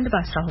 ሜትር ባንድ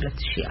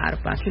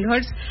በ12040 ኪሎ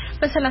ሄርዝ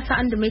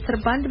በ31 ሜትር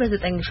ባንድ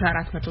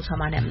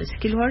በ9485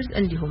 ኪሎ ሄርዝ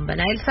እንዲሁም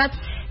በናይል ሳት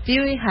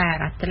VOA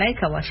 24 ላይ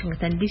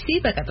ከዋሽንግተን ዲሲ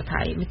በቀጥታ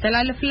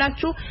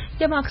የሚተላለፍላችሁ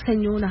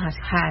የማክሰኞ ነሐሴ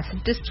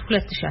 26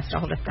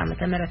 2012 ዓ.ም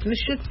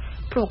ምሽት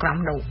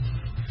ፕሮግራም ነው።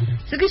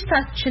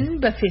 ዝግጅታችን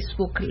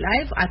በፌስቡክ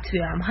ላይቭ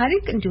 @VOA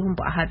Amharic እንዲሁም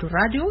በአሃዱ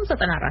ራዲዮ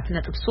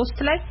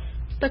 94.3 ላይ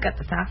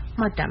በቀጥታ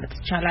ማዳመጥ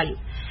ይቻላል።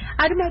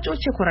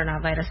 አድማጮች፣ የኮሮና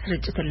ቫይረስ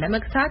ስርጭትን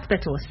ለመግታት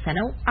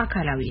በተወሰነው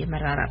አካላዊ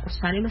የመራራቅ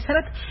ውሳኔ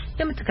መሰረት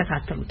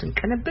የምትከታተሉትን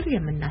ቅንብር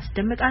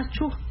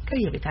የምናስደምጣችሁ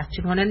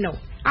ከየቤታችን ሆነን ነው።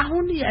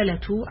 አሁን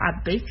የዕለቱ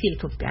አበይት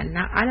የኢትዮጵያና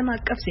ዓለም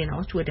አቀፍ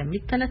ዜናዎች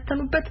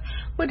ወደሚተነተኑበት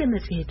ወደ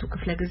መጽሔቱ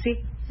ክፍለ ጊዜ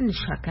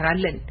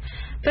እንሻገራለን።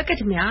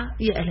 በቅድሚያ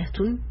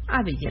የዕለቱን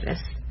አብይ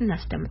ርዕስ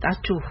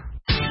እናስደምጣችሁ።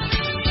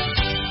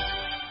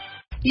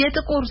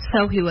 የጥቁር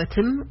ሰው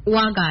ህይወትም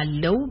ዋጋ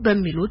አለው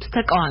በሚሉት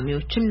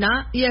ተቃዋሚዎችና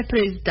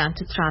የፕሬዝዳንት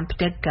ትራምፕ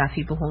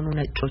ደጋፊ በሆኑ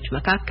ነጮች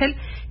መካከል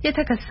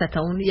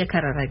የተከሰተውን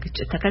የከረረ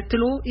ግጭት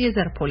ተከትሎ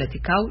የዘር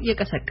ፖለቲካው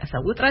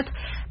የቀሰቀሰው ውጥረት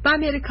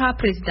በአሜሪካ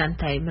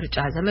ፕሬዝዳንታዊ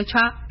ምርጫ ዘመቻ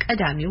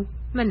ቀዳሚው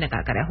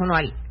መነጋገሪያ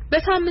ሆኗል።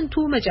 በሳምንቱ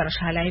መጨረሻ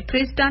ላይ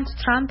ፕሬዝዳንት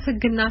ትራምፕ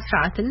ሕግና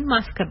ስርዓትን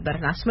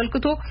ማስከበርን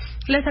አስመልክቶ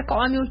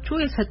ለተቃዋሚዎቹ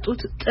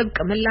የሰጡት ጥብቅ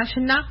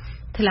ምላሽና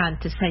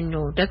ትላንት ሰኞ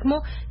ደግሞ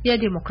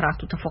የዲሞክራቱ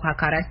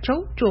ተፎካካሪያቸው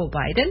ጆ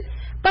ባይደን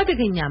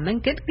በአደገኛ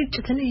መንገድ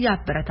ግጭትን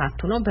እያበረታቱ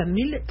ነው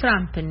በሚል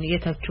ትራምፕን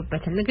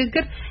የተቹበትን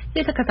ንግግር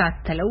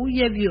የተከታተለው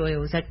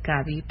የቪኦኤው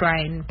ዘጋቢ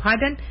ብራያን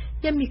ፓደን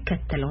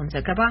የሚከተለውን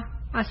ዘገባ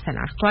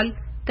አሰናድቷል።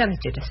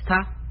 ደረጀ ደስታ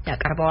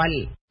ያቀርበዋል።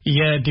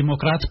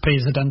 የዲሞክራት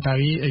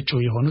ፕሬዝዳንታዊ እጩ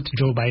የሆኑት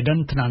ጆ ባይደን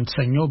ትናንት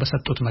ሰኞ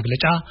በሰጡት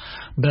መግለጫ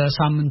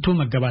በሳምንቱ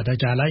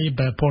መገባደጃ ላይ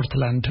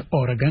በፖርትላንድ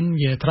ኦሬገን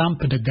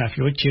የትራምፕ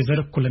ደጋፊዎች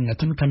የዘር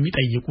እኩልነትን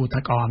ከሚጠይቁ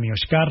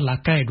ተቃዋሚዎች ጋር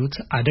ላካሄዱት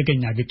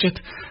አደገኛ ግጭት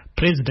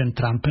ፕሬዝዳንት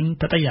ትራምፕን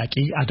ተጠያቂ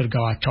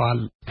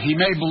አድርገዋቸዋል። He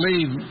may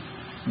believe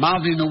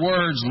mouthing the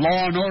words law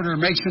and order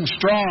makes him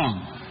strong,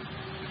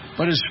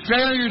 but his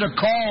failure to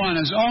call on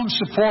his own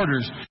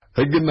supporters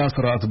ሕግና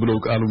ስርዓት ብለው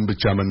ቃሉን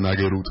ብቻ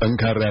መናገሩ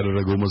ጠንካራ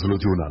ያደረገው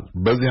መስሎት ይሆናል።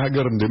 በዚህ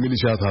ሀገር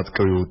እንደሚሊሻ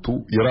ታጥቀው የወጡ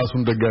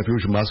የራሱን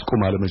ደጋፊዎች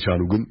ማስቆም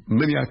አለመቻሉ ግን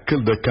ምን ያክል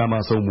ደካማ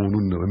ሰው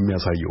መሆኑን ነው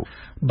የሚያሳየው።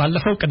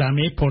 ባለፈው ቅዳሜ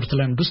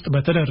ፖርትላንድ ውስጥ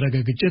በተደረገ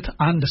ግጭት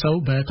አንድ ሰው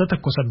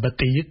በተተኮሰበት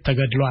ጥይት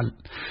ተገድሏል።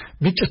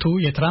 ግጭቱ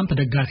የትራምፕ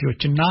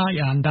ደጋፊዎችና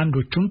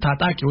የአንዳንዶቹም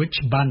ታጣቂዎች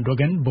ባንድ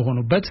ወገን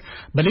በሆኑበት፣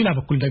 በሌላ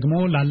በኩል ደግሞ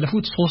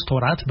ላለፉት 3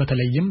 ወራት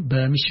በተለይም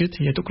በምሽት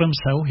የጥቁርም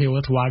ሰው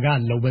ሕይወት ዋጋ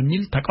አለው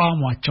በሚል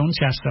ተቃውሟቸውን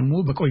ሲያሰሙ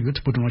በቆዩት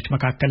ቡድኖች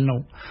መካከል ነው።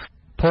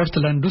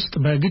 ፖርትላንድ ውስጥ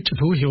በግጭቱ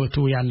ሕይወቱ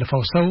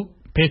ያለፈው ሰው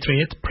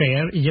ፔትሪየት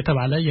ፕሬየር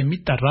እየተባለ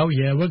የሚጠራው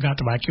የወግ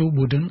አጥባቂው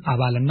ቡድን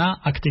አባልና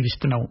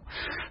አክቲቪስት ነው።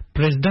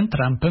 ፕሬዝዳንት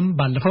ትራምፕም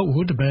ባለፈው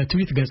እሁድ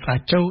በትዊት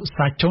ገጻቸው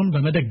እሳቸውን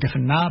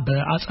በመደገፍና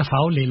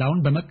በአጸፋው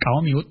ሌላውን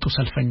በመቃወም የወጡ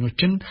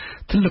ሰልፈኞችን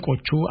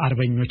ትልቆቹ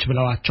አርበኞች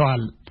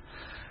ብለዋቸዋል።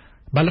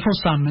 ባለፈው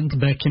ሳምንት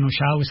በኪኖሻ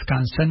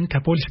ዊስካንሰን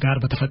ከፖሊስ ጋር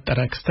በተፈጠረ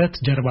ክስተት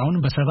ጀርባውን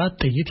በ7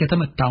 ጥይት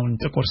የተመታውን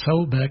ጥቁር ሰው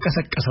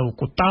በቀሰቀሰው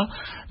ቁጣ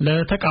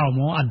ለተቃውሞ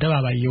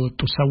አደባባይ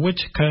የወጡ ሰዎች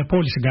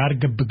ከፖሊስ ጋር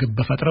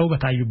ግብግብ ፈጥረው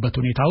በታዩበት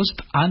ሁኔታ ውስጥ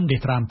አንድ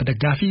የትራምፕ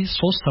ደጋፊ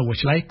 3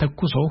 ሰዎች ላይ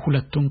ተኩሶ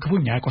ሁለቱን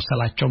ክፉኛ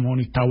ያቆሰላቸው መሆኑ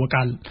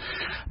ይታወቃል።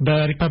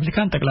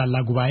 በሪፐብሊካን ጠቅላላ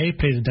ጉባኤ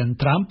ፕሬዝዳንት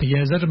ትራምፕ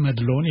የዘር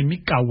መድሎን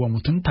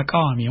የሚቃወሙትን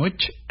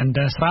ተቃዋሚዎች እንደ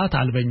ስርዓት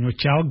አልበኞች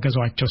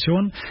ያወገዟቸው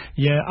ሲሆን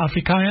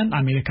የአፍሪካውያን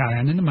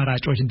አሜሪካውያንን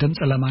መራጮች ድምጽ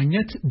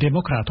ለማግኘት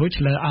ዴሞክራቶች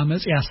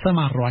ለአመጽ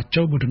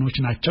ያሰማሯቸው ቡድኖች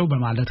ናቸው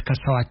በማለት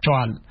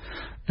ከሰዋቸዋል።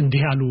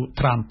 እንዲህ አሉ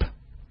ትራምፕ።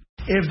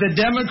 If the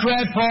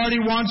Democrat Party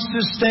wants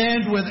to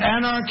stand with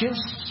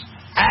anarchists,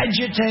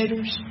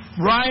 agitators,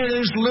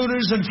 rioters,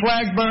 looters and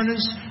flag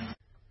burners,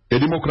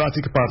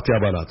 የዲሞክራቲክ ፓርቲ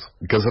አባላት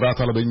ከስርዓት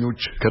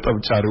አልበኞች፣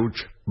 ከጠብጫሪዎች፣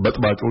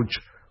 በጥባጮች፣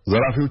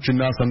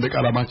 ዘራፊዎችና ሰንደቅ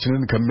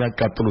ዓላማችንን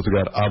ከሚያቃጥሉት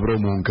ጋር አብረው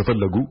መሆን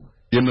ከፈለጉ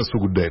የነሱ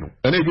ጉዳይ ነው።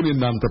 እኔ ግን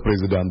የናንተ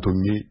ፕሬዝዳንት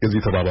ሆኜ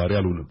እዚህ ተባባሪ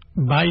አልሆንም።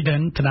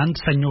 ባይደን ትናንት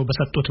ሰኞ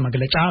በሰጡት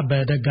መግለጫ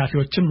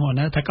በደጋፊዎችም ሆነ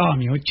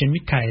ተቃዋሚዎች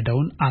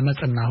የሚካሄደውን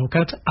አመጽና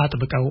ሁከት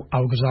አጥብቀው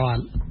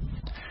አውግዘዋል።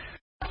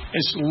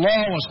 It's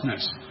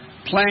lawlessness,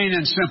 plain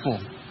and simple.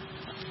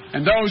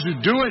 And those who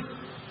do it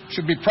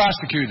should be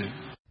prosecuted.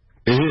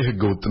 ይሄ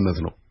ህገወጥነት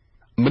ነው።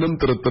 ምንም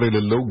ጥርጥር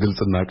የሌለው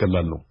ግልጽና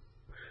ቀላል ነው።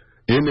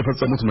 ይህን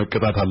የፈጸሙት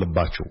መቀጣት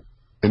አለባቸው።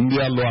 እንዲህ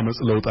ያለው አመጽ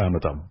ለውጥ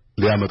አያመጣም።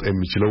 ሊያመጣ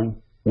የሚችለው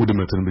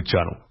ውድመትን ብቻ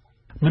ነው።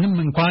 ምንም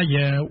እንኳን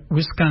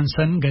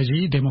የዊስካንሰን ገዢ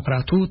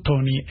ዴሞክራቱ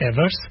ቶኒ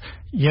ኤቨርስ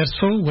የእርሶ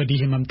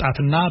ወዲህ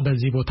መምጣትና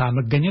በዚህ ቦታ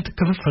መገኘት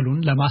ክፍፍሉን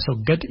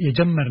ለማስወገድ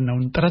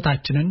የጀመርነውን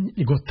ጥረታችንን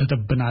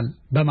ይጎትትብናል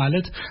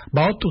በማለት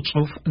ባወጡት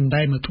ጽሑፍ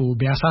እንዳይመጡ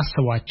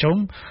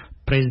ቢያሳስቧቸውም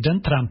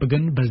ፕሬዝዳንት ትራምፕ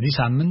ግን በዚህ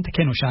ሳምንት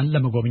ኬኖሻን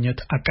ለመጎብኘት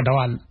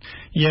አቅደዋል።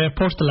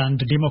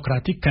 የፖርትላንድ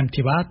ዲሞክራቲክ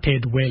ከንቲባ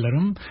ቴድ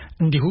ዌለርም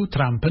እንዲሁ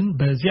ትራምፕን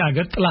በዚህ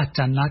አገር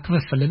ጥላቻና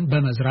ክፍፍልን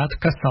በመዝራት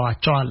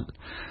ከሰዋቸዋል።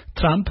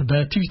 ትራምፕ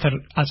በትዊተር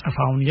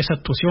አጸፋውን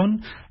የሰጡ ሲሆን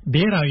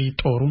ብሔራዊ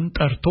ጦሩን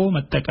ጠርቶ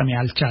መጠቀም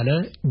ያልቻለ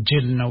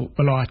ጅል ነው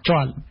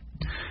ብለዋቸዋል።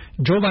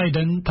 ጆ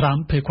ባይደን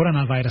ትራምፕ የኮሮና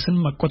ቫይረስን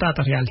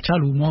መቆጣጠር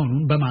ያልቻሉ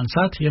መሆኑን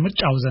በማንሳት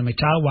የምርጫው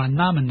ዘመቻ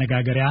ዋና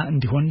መነጋገሪያ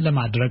እንዲሆን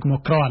ለማድረግ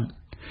ሞክረዋል።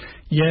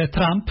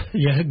 የትራምፕ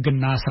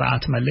የሕግና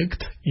ስርዓት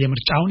መልእክት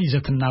የምርጫውን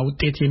ይዘትና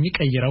ውጤት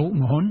የሚቀይረው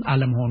መሆን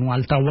አለመሆኑ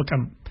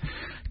አልታወቀም።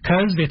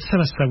 ከህዝብ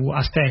የተሰበሰቡ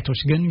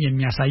አስተያየቶች ግን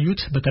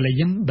የሚያሳዩት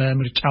በተለይም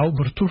በምርጫው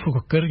ብርቱ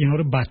ፉክክር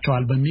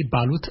ይኖርባቸዋል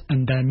በሚባሉት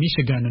እንደ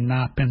ሚሽጋን እና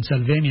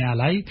ፔንሲልቬኒያ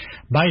ላይ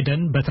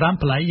ባይደን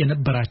በትራምፕ ላይ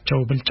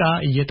የነበራቸው ብልጫ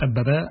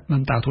እየጠበበ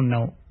መምጣቱን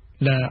ነው።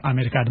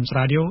 ለአሜሪካ ድምጽ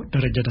ራዲዮ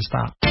ደረጀ ደስታ።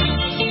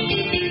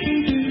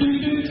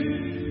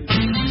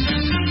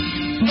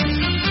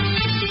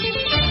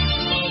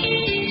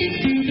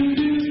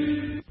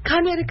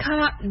 ከአሜሪካ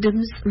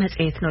ድምጽ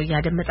መጽሔት ነው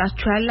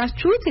እያደመጣችሁ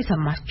ያላችሁት።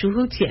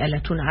 የሰማችሁት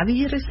የዕለቱን አብይ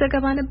ርዕስ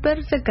ዘገባ ነበር።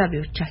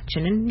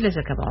 ዘጋቢዎቻችንን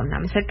ለዘገባው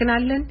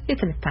እናመሰግናለን።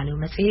 የትንታኔው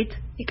መጽሔት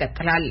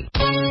ይቀጥላል።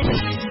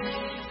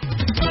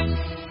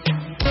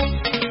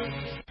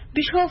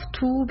 ቢሾፍቱ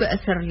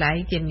በእስር ላይ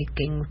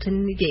የሚገኙትን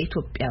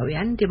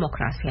የኢትዮጵያውያን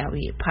ዴሞክራሲያዊ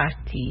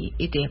ፓርቲ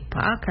ኢዴፓ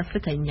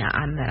ከፍተኛ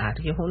አመራር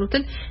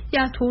የሆኑትን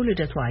የአቶ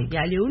ልደቱ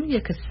አያሌውን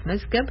የክስ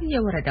መዝገብ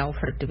የወረዳው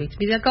ፍርድ ቤት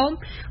ቢዘጋውም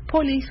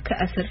ፖሊስ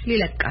ከእስር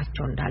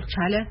ሊለቃቸው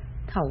እንዳልቻለ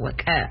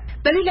ታወቀ።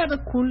 በሌላ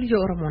በኩል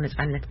የኦሮሞ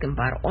ነጻነት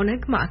ግንባር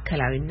ኦነግ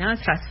ማዕከላዊና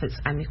ስራ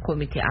አስፈጻሚ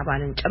ኮሚቴ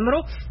አባልን ጨምሮ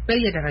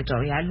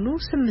በየደረጃው ያሉ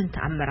 8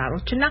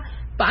 አመራሮችና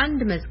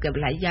በአንድ መዝገብ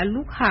ላይ ያሉ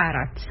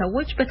 24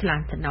 ሰዎች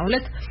በትላንትናው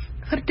ዕለት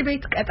ፍርድ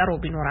ቤት ቀጠሮ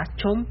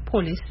ቢኖራቸውም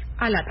ፖሊስ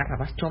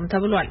አላቀረባቸውም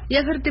ተብሏል።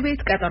 የፍርድ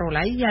ቤት ቀጠሮ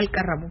ላይ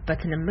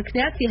ያልቀረቡበትንም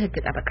ምክንያት የህግ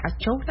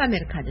ጠበቃቸው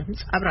ለአሜሪካ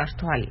ድምጽ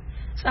አብራርተዋል።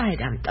 ፀሐይ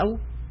ዳምጠው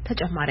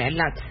ተጨማሪ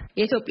አላት።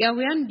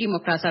 የኢትዮጵያውያን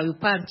ዲሞክራሲያዊ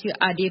ፓርቲ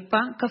አዴፓ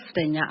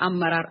ከፍተኛ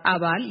አመራር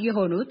አባል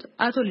የሆኑት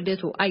አቶ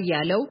ልደቱ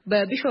አያለው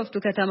በቢሾፍቱ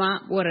ከተማ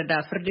ወረዳ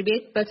ፍርድ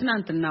ቤት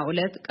በትናንትናው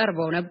ዕለት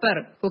ቀርበው ነበር።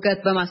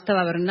 ሁከት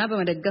በማስተባበርና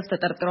በመደገፍ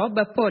ተጠርጥረው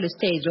በፖሊስ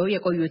ተይዘው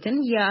የቆዩትን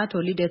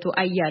የአቶ ልደቱ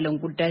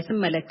አያለውን ጉዳይ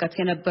ሲመለከት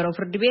የነበረው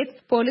ፍርድ ቤት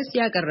ፖሊስ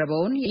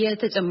ያቀረበውን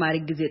የተጨማሪ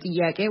ጊዜ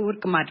ጥያቄ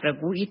ውድቅ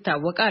ማድረጉ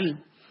ይታወቃል።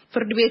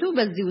 ፍርድ ቤቱ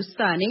በዚህ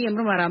ውሳኔ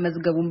የምርመራ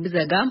መዝገቡን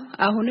ቢዘጋም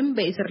አሁንም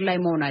በእስር ላይ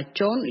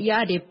መሆናቸውን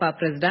የአዴፓ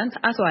ፕሬዝዳንት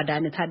አቶ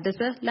አዳነ ታደሰ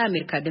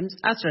ለአሜሪካ ድምጽ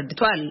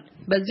አስረድቷል።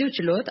 በዚሁ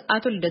ችሎት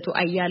አቶ ልደቱ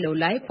አያለው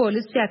ላይ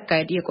ፖሊስ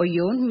ሲያካሂድ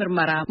የቆየውን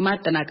ምርመራ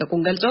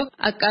ማጠናቀቁን ገልጾ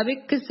አቃቤ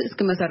ክስ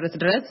እስኪመሰረት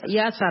ድረስ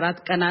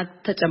የ14 ቀናት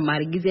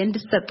ተጨማሪ ጊዜ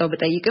እንዲሰጠው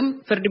ቢጠይቅም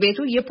ፍርድ ቤቱ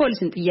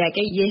የፖሊስን ጥያቄ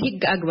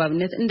የህግ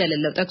አግባብነት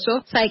እንደሌለው ጠቅሶ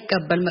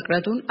ሳይቀበል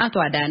መቅረቱን አቶ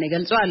አዳነ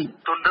ገልጿል።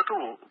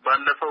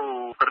 ባለፈው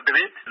ፍርድ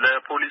ቤት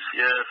ለፖሊስ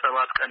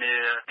የ7 ቀን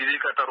ጊዜ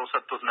ቀጠሮ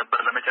ሰጥቶት ነበር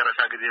ለመጨረሻ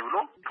ጊዜ ብሎ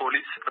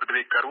ፖሊስ ፍርድ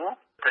ቤት ቀርቦ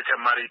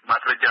ተጨማሪ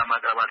ማስረጃ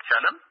ማቅረብ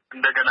አልቻለም።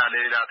 እንደገና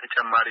ሌላ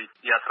ተጨማሪ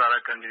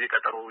የ14 ቀን ጊዜ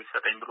ቀጠሮ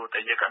ይሰጠኝ ብሎ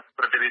ጠየቀ።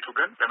 ፍርድ ቤቱ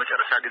ግን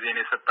ለመጨረሻ ጊዜ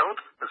ነው የሰጠሁት፣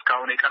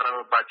 እስካሁን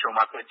የቀረበባቸው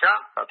ማስረጃ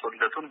አቶ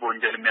ልደቱን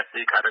በወንጀል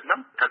የሚያስጠይቅ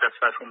አይደለም፣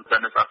 ተከሳሹን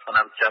በነጻ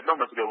አሰናብቻለሁ፣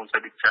 መዝገቡን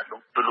ዘግቻለሁ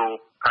ብሎ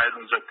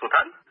ፋይሉን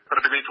ዘግቶታል።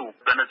 ፍርድ ቤቱ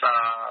በነጻ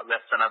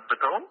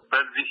ቢያሰናብተውም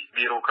በዚህ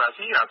ቢሮክራሲ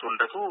አቶ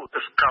ልደቱ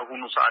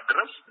እስካሁኑ ሰዓት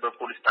ድረስ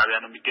በፖሊስ ጣቢያ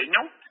ነው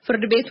የሚገኘው።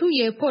 ፍርድ ቤቱ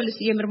የፖሊስ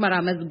የምርመራ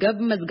መዝገብ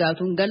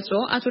መዝጋቱን ገልጾ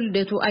አቶ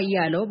ልደቱ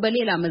አያለው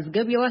በሌላ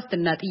መዝገብ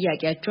የዋስትና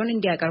ጥያቄያቸውን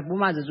እንዲያቀርቡ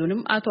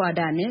ማዘዙንም አቶ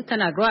አዳነ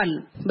ተናግረዋል።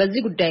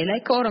 በዚህ ጉዳይ ላይ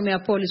ከኦሮሚያ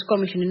ፖሊስ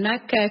ኮሚሽንና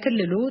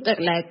ከክልሉ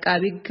ጠቅላይ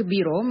አቃቢ ሕግ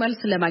ቢሮ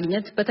መልስ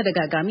ለማግኘት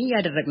በተደጋጋሚ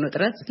ያደረግነው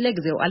ጥረት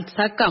ለጊዜው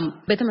አልተሳካም።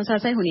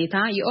 በተመሳሳይ ሁኔታ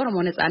የኦሮሞ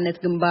ነጻነት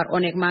ግንባር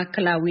ኦነግ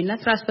ማዕከላዊና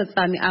ስራ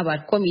አስፈጻሚ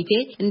አባል ኮሚቴ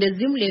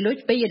እንደዚሁም ሌሎች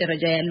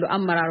በየደረጃ ያሉ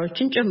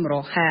አመራሮችን ጨምሮ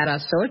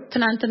 24 ሰዎች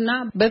ትናንትና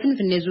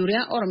በፍንፍኔ ዙሪያ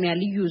ኦሮሚያ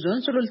ልዩ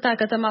ዞን ሱሉልታ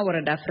ከተማ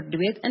ወረዳ ፍርድ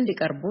ቤት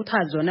እንዲቀርቡ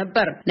ታዞ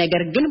ነበር።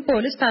 ነገር ግን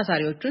ፖሊስ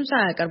ታሳሪዎቹን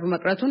ሳያቀርብ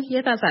መቅረቱን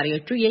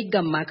የታሳሪዎቹ የህግ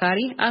አማካሪ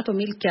አቶ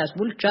ሚልኪያስ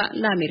ቡልቻ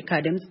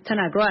ለአሜሪካ ድምጽ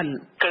ተናግረዋል።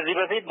 ከዚህ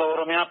በፊት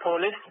በኦሮሚያ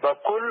ፖሊስ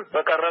በኩል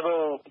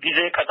በቀረበው ጊዜ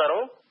ቀጠሮ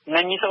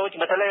እነኚህ ሰዎች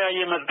በተለያየ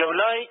መዝገብ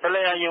ላይ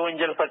የተለያየ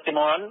ወንጀል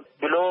ፈጽመዋል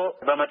ብሎ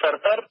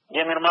በመጠርጠር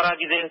የምርመራ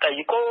ጊዜን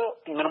ጠይቆ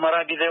ምርመራ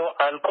ጊዜው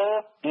አልቆ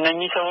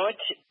እነኚህ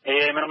ሰዎች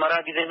የምርመራ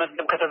ጊዜ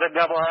መዝገብ ከተዘጋ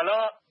በኋላ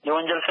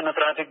የወንጀል ስነ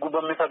ስርዓት ህጉ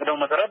በሚፈቅደው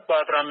መሰረት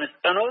በ15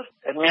 ቀን ውስጥ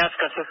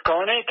የሚያስከስስ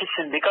ከሆነ ክስ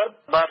እንዲቀርብ፣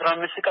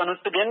 በ15 ቀን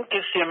ውስጥ ግን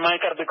ክስ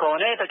የማይቀርብ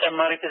ከሆነ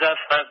ተጨማሪ ትዕዛዝ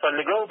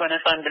ሳያስፈልገው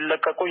በነጻ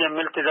እንዲለቀቁ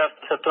የሚል ትዕዛዝ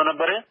ተሰጥቶ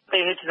ነበር።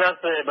 ይህ ትዕዛዝ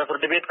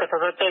በፍርድ ቤት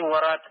ከተሰጠ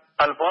ወራት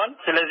አልፈዋል።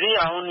 ስለዚህ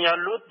አሁን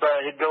ያሉት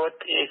በህገወጥ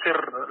እስር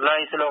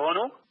ላይ ስለሆኑ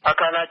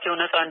አካላቸው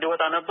ነጻ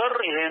እንዲወጣ ነበር።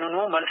 ይሄንኑ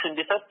መልስ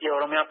እንዲሰጥ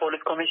የኦሮሚያ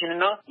ፖሊስ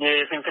ኮሚሽንና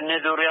የፍንፍኔ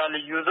ዙሪያ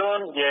ልዩ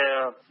ዞን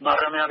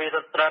የማረሚያ ቤት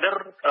አስተዳደር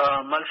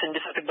መልስ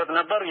እንዲሰጥበት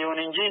ነበር።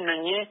 ይሁን እንጂ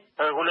እነኚህ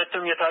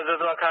ሁለቱም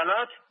የታዘዙ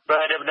አካላት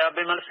በደብዳቤ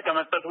መልስ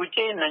ከመስጠት ውጪ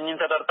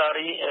እነኚህን ተጠርጣሪ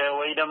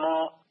ወይ ደግሞ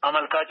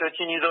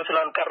አመልካቾችን ይዘው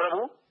ስላልቀረቡ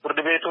ፍርድ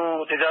ቤቱ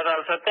ትዕዛዝ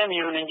አልሰጠም።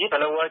 ይሁን እንጂ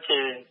ተለዋጭ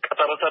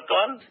ቀጠሮ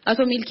ሰጥቷል። አቶ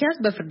ሚልኪያስ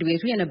በፍርድ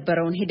ቤቱ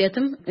የነበረውን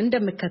ሂደትም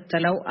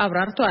እንደሚከተለው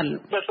አብራርቷል።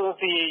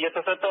 በሶፊ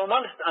የተሰጠው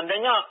መልስ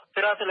አንደኛ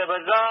ስራ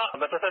ስለበዛ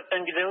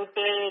በተሰጠን ጊዜ ውስጥ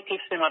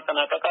ክስ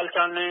ማጠናቀቅ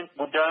አልቻልንም።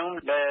 ጉዳዩም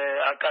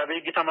ለአቃቤ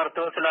ሕግ ተመርቶ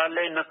ስላለ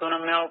እነሱን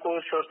የሚያውቁ፣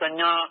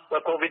 ሶስተኛ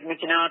በኮቪድ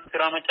ምክንያት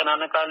ስራ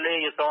መጨናነቅ አለ፣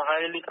 የሰው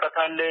ኃይል እጥረት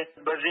አለ።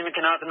 በዚህ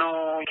ምክንያት ነው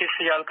ክስ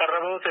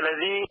ያልቀረበው።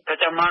 ስለዚህ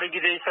ተጨማሪ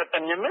ጊዜ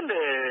ይሰጠን የሚል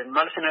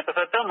መልስ ነው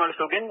የተሰጠው። መልሱ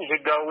ግን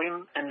ህጋዊም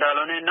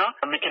እንዳልሆነ እና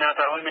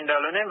ምክንያታዊም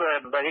እንዳልሆነ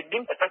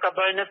በህግም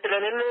ተቀባይነት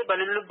ስለሌለ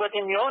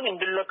በሌሉበትም ይሆን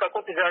እንዲለቀቁ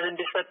ትዕዛዝ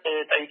እንዲሰጥ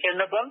ጠይቀን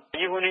ነበር።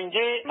 ይሁን እንጂ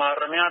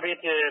ማረሚያ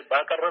ቤት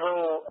ባቀረበው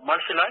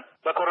መልስ ላይ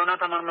በኮሮና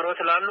ተመርምረው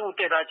ስላሉ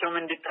ውጤታቸውም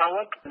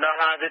እንዲታወቅ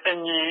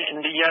ለ29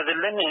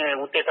 እንዲያዝልን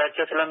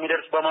ውጤታቸው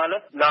ስለሚደርስ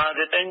በማለት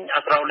ለ29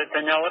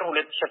 12ኛ ወር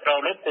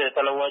 2012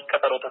 ተለዋጭ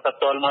ቀጠሮ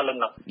ተሰጥቷል ማለት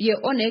ነው።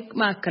 የኦነግ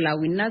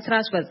ማዕከላዊና ስራ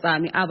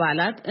አስፈጻሚ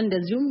አባላት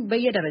እንደዚሁም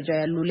በየደረጃ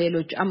ያሉ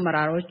ሌሎች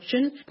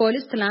አመራሮችን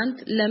ፖሊስ ትናንት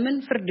ለምን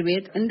ፍርድ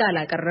ቤት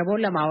እንዳላቀረበው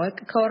ለማወቅ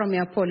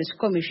ከኦሮሚያ ፖሊስ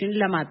ኮሚሽን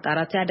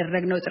ለማጣራት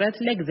ያደረግነው ጥረት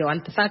ለጊዜው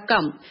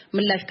አልተሳካም።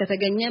 ምላሽ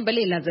ከተገኘ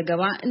በሌላ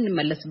ዘገባ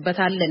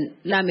እንመለስበታለን።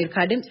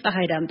 ለአሜሪካ ድምጽ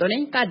ፀሐይ ዳምጦ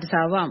ነኝ ከአዲስ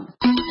አበባ።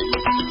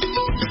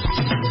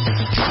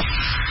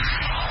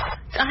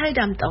 ፀሐይ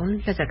ዳምጣውን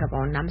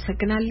ለዘገባው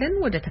እናመሰግናለን።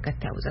 ወደ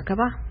ተከታዩ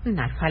ዘገባ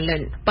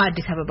እናልፋለን።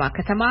 በአዲስ አበባ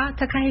ከተማ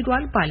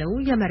ተካሂዷል ባለው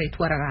የመሬት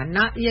ወረራና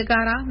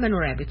የጋራ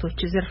መኖሪያ ቤቶች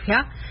ዝርፊያ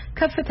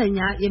ከፍተኛ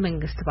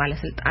የመንግስት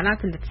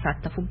ባለስልጣናት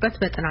እንደተሳተፉበት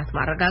በጥናት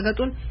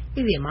ማረጋገጡን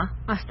ኢዜማ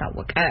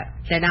አስታወቀ።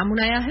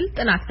 ለናሙና ያህል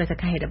ጥናት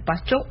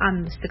በተካሄደባቸው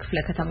 5 ክፍለ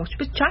ከተሞች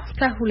ብቻ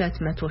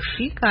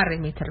ከ200,000 ካሬ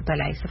ሜትር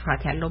በላይ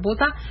ስፋት ያለው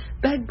ቦታ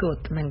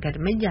በህገወጥ መንገድ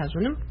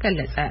መያዙንም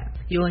ገለጸ።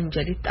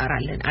 የወንጀል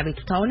ይጣራልን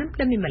አቤቱታውንም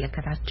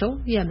ለሚመለከታቸው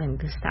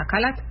የመንግስት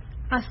አካላት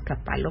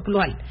አስከባለሁ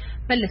ብሏል።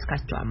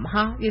 መለስካቸው አማሃ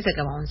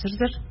የዘገባውን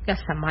ዝርዝር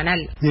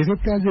ያሰማናል።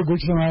 የኢትዮጵያ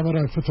ዜጎች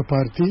ለማህበራዊ ፍትህ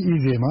ፓርቲ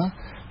ኢዜማ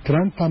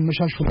ትናንት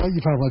አመሻሹ ላይ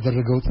ይፋ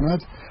ባደረገው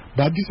ጥናት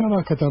በአዲስ አበባ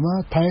ከተማ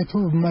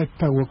ታይቶ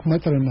የማይታወቅ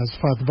መጠንና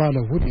ስፋት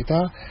ባለው ሁኔታ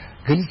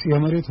ግልጽ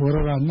የመሬት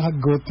ወረራና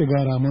ህገወጥ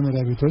የጋራ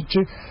መኖሪያ ቤቶች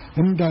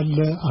እንዳለ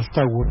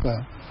አስታወቀ።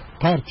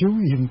 ፓርቲው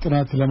ይህን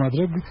ጥናት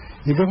ለማድረግ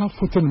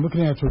የገፋፉትን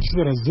ምክንያቶች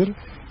ሲዘረዝር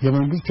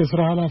የመንግስት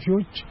የሥራ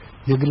ኃላፊዎች፣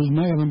 የግልና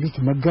የመንግስት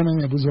መገናኛ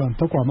ብዙሃን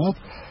ተቋማት፣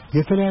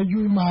 የተለያዩ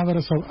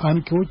ማህበረሰብ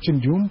አንቂዎች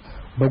እንዲሁም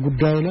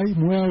በጉዳዩ ላይ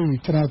ሙያዊ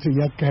ጥናት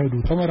ያካሄዱ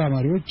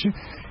ተመራማሪዎች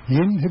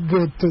ይህን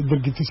ህገወጥ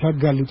ድርጊት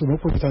ሲያጋልጡ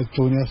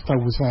መቆየታቸውን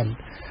ያስታውሳል።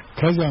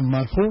 ከዚያም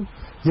አልፎ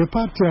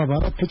የፓርቲው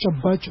አባላት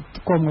ተጨባጭ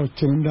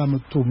ጥቆማዎችን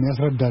እንዳመጡ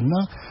የሚያስረዳና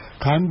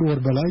ከአንድ ወር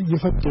በላይ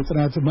የፈጀ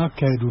ጥናት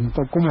ማካሄዱን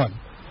ጠቁሟል።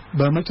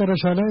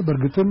 በመጨረሻ ላይ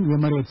በእርግጥም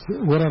የመሬት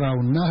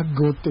ወረራውና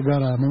ህገወጥ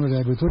የጋራ መኖሪያ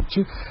ቤቶች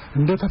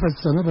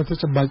እንደተፈጸመ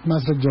በተጨባጭ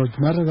ማስረጃዎች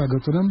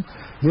ማረጋገጡንም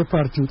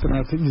የፓርቲው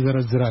ጥናት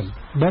ይዘረዝራል።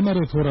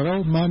 በመሬት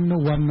ወረራው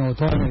ማነው ዋናው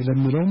ተዋናይ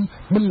ለሚለውም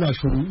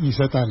ምላሹን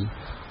ይሰጣል።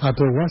 አቶ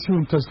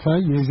ዋሲሁን ተስፋይ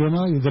የኢዜማ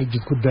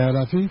የድርጅት ጉዳይ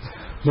ኃላፊ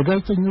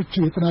ለጋዜጠኞች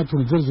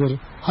የጥናቱን ዝርዝር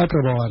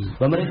አቅርበዋል።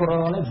 በመሬት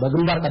ወረራው ላይ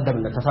በግንባር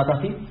ቀደምነት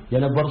ተሳታፊ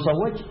የነበሩ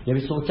ሰዎች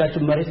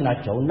የቤተሰቦቻችን መሬት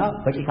ናቸውና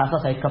በቂ ካሳ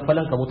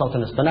ሳይከፈለን ከቦታው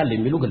ተነስተናል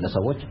የሚሉ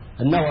ግለሰቦች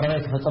እና ወረራ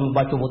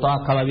የተፈጸመባቸው ቦታ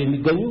አካባቢ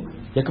የሚገኙ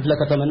የክፍለ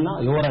ከተማና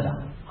የወረዳ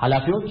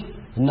ኃላፊዎች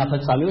እና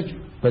ፈጻሚዎች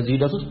በዚህ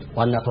ሂደት ውስጥ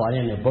ዋና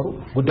ተዋናይ ነበሩ።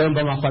 ጉዳዩን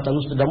በማፋጠን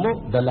ውስጥ ደግሞ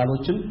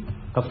ደላሎችም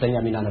ከፍተኛ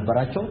ሚና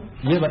ነበራቸው።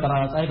 ይህ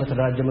በጠራራ ፀሐይ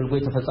በተደራጀ መልኩ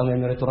የተፈጸመ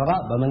የመሬት ወረራ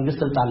በመንግስት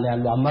ስልጣን ላይ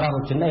ያሉ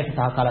አመራሮችና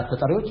የፍትህ አካላት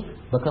ተጠሪዎች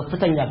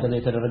በከፍተኛ እገዛ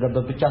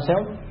የተደረገበት ብቻ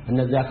ሳይሆን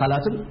እነዚህ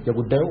አካላትም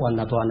የጉዳዩ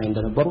ዋና ተዋናይ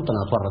እንደነበሩ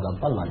ጥናቱ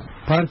አረጋግጧል ማለት ነው።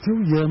 ፓርቲው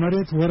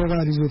የመሬት ወረራ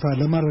ይዞታ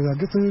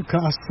ለማረጋገጥ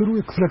ከ10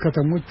 የክፍለ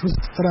ከተሞች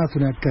ውስጥ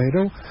ጥናቱን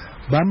ያካሄደው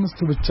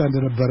በ5 ብቻ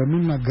እንደነበረም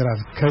ይናገራል።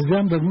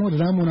 ከዚያም ደግሞ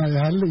ለናሙና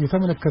ያህል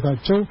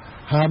የተመለከታቸው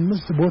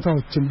 25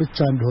 ቦታዎችን ብቻ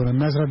እንደሆነ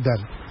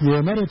ያስረዳል።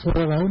 የመሬት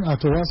ወረራውን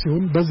አቶ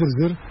ዋሲሁን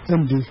በዝርዝር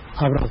እንዲህ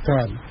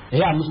አብራርተዋል።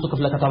 ይሄ 5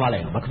 ክፍለ ከተማ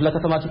ላይ ነው። በክፍለ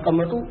ከተማ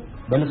ሲቀመጡ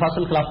በንፋስ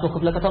ስልክ ላፍቶ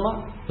ክፍለ ከተማ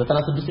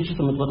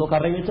 96800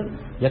 ካሬ ሜትር፣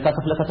 የካ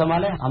ክፍለ ከተማ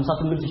ላይ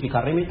 58000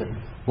 ካሬ ሜትር፣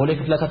 ቦሌ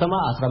ክፍለ ከተማ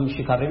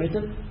 15000 ካሬ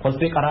ሜትር፣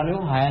 ኮልፌ ቀራኒዮ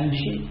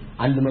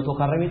 21100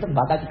 ካሬ ሜትር፣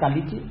 ባቃቂ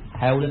ቃሊቲ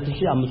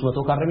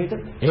 22500 ካሬ ሜትር።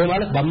 ይሄ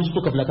ማለት በ5ቱ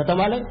ክፍለ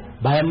ከተማ ላይ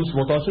በ25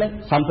 ቦታዎች ላይ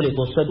ሳምፕል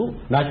የተወሰዱ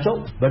ናቸው።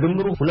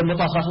 በድምሩ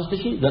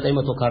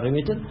 213900 ካሬ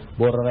ሜትር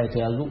በወረራ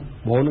የተያዙ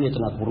መሆኑን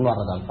የጥናት ቡድኑ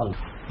አረጋግጧል።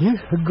 ይህ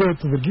ህገወጥ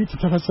ድርጊት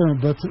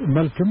የተፈጸመበት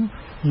መልክም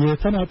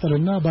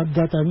የተናጠልና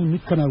በአጋጣሚ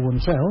የሚከናወን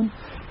ሳይሆን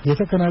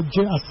የተቀናጀ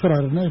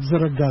አሰራርና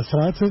የተዘረጋ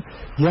ስርዓት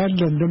ያለ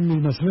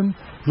እንደሚመስልም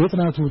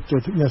የጥናቱ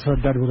ውጤት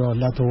ያስረዳል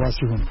ብለዋል አቶ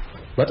ዋሲሁን።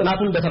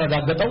 በጥናቱ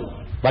እንደተረጋገጠው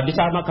በአዲስ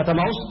አበባ ከተማ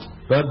ውስጥ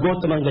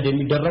በህገወጥ መንገድ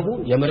የሚደረጉ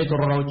የመሬት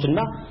ወረራዎችና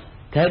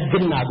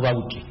ከህግና አግባብ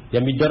ውጪ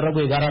የሚደረጉ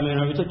የጋራ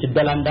መኖሪያ ቤቶች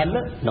እደላ እንዳለ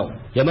ነው።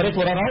 የመሬት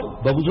ወረራው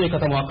በብዙ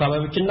የከተማው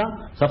አካባቢዎችና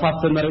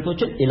ሰፋፊ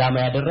መሬቶችን ኢላማ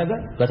ያደረገ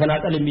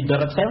በተናጠል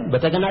የሚደረግ ሳይሆን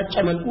በተገናጨ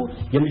መልኩ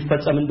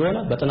የሚፈጸም እንደሆነ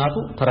በጥናቱ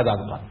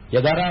ተረጋግጧል።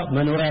 የጋራ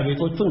መኖሪያ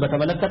ቤቶቹን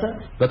በተመለከተ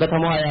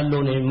በከተማዋ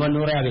ያለውን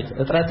የመኖሪያ ቤት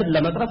እጥረትን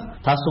ለመቅረፍ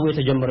ታስቦ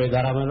የተጀመረው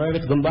የጋራ መኖሪያ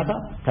ቤት ግንባታ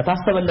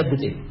ከታሰበለት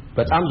ጊዜ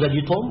በጣም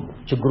ዘግይቶም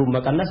ችግሩን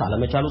መቀነስ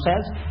አለመቻሉ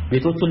ሳያንስ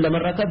ቤቶቹን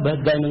ለመረከብ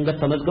በህጋዊ መንገድ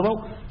ተመዝግበው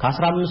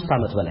ከ15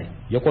 ዓመት በላይ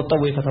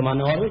የቆጠቡ የከተማ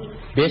ነዋሪዎች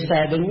ቤት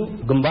ሳያገኙ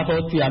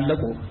ግንባታዎቹ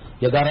ያለቁ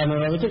የጋራ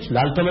መኖሪያ ቤቶች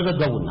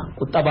ላልተመዘገቡና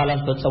ቁጠባ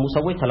ላልፈጸሙ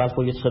ሰዎች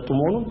ተላልፈው እየተሰጡ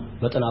መሆኑን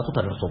በጥናቱ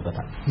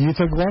ተደርሶበታል። ይህ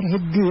ተግባር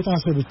ህግ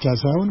የጣሰ ብቻ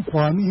ሳይሆን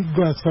ቋሚ ህግ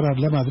አሰራር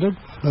ለማድረግ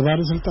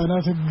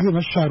በባለስልጣናት ህግ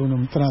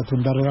መሻሩንም ጥናቱ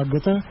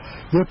እንዳረጋገጠ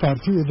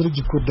የፓርቲው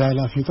የድርጅት ጉዳይ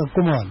ኃላፊ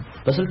ጠቁመዋል።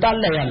 በስልጣን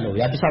ላይ ያለው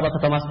የአዲስ አበባ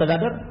ከተማ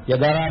አስተዳደር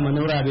የጋራ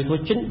መኖሪያ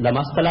ቤቶችን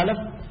ለማስተላለፍ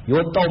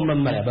የወጣውን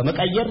መመሪያ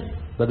በመቀየር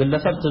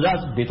በግለሰብ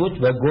ትዕዛዝ ቤቶች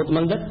በህገወጥ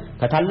መንገድ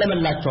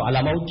ከታለመላቸው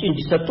ዓላማ ውጪ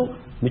እንዲሰጡ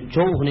ምቹ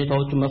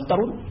ሁኔታዎችን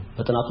መፍጠሩን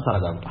በጥናቱ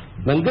ተረጋግጧል።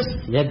 መንግስት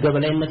የህግ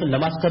የበላይነትን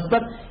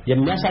ለማስከበር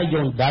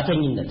የሚያሳየውን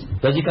ዳተኝነት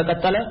በዚህ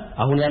ከቀጠለ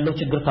አሁን ያለው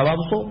ችግር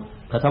ተባብሶ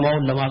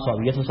ከተማውን ለማስዋብ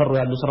እየተሰሩ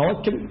ያሉ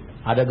ስራዎችም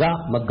አደጋ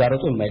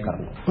መጋረጡ የማይቀር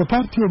ነው።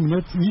 በፓርቲው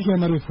እምነት ይህ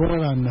የመሬት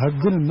ወረራና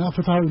ህግንና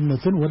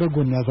ፍትሃዊነትን ወደ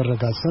ጎን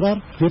ያደረገ አሰራር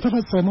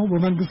የተፈጸመው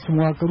በመንግስት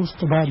መዋቅር ውስጥ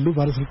ባሉ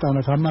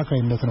ባለስልጣናት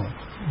አማካኝነት ነው።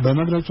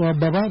 በመግለጫው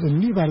አባባል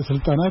እኒህ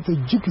ባለስልጣናት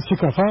እጅግ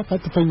ሲከፋ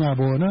ቀጥተኛ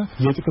በሆነ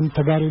የጥቅም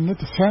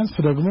ተጋሪነት ሲያንስ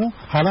ደግሞ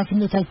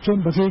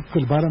ኃላፊነታቸውን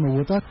በትክክል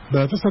ባለመወጣት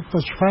በተሰጠ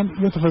ሽፋን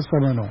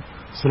የተፈጸመ ነው።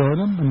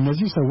 ስለሆነም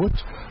እነዚህ ሰዎች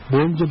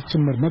በወንጀል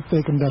ጭምር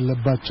መጠየቅ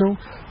እንዳለባቸው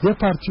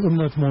የፓርቲው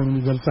እምነት መሆኑን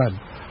ይገልጻል።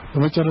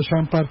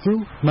 በመጨረሻም ፓርቲው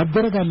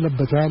መደረግ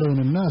አለበት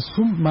ያለውንና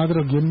እሱም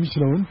ማድረግ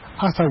የሚችለውን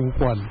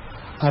አሳውቋል።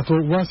 አቶ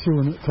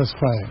ዋሲውን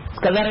ተስፋዬ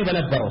እስከዛሬ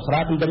በነበረው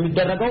ስርዓት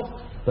እንደሚደረገው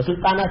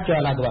በስልጣናቸው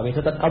ያላግባብ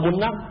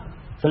የተጠቀሙና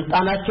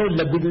ስልጣናቸውን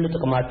ለግል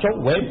ጥቅማቸው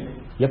ወይም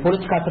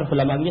የፖለቲካ ትርፍ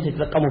ለማግኘት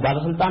የተጠቀሙ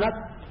ባለስልጣናት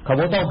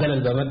ከቦታው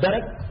ገለል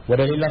በመደረግ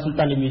ወደ ሌላ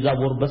ስልጣን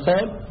የሚዛወሩበት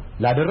ሳይሆን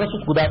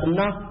ላደረሱት ጉዳትና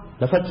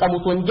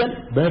ለፈጸሙት ወንጀል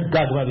በህግ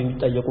አግባብ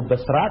የሚጠየቁበት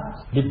ስርዓት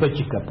ሊበጅ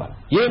ይገባል።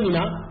 ይህ ሚና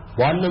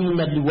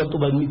በዋነኝነት ሊወጡ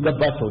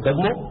በሚገባቸው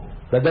ደግሞ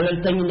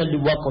በገለልተኝነት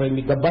ሊዋቀሩ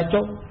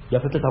የሚገባቸው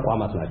የፍትህ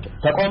ተቋማት ናቸው።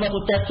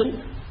 ተቋማቶቻችን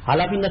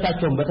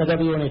ኃላፊነታቸውን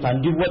በተገቢ ሁኔታ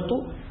እንዲወጡ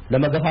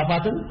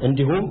ለመገፋፋትም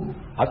እንዲሁም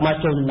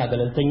አቅማቸውንና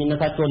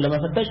ገለልተኝነታቸውን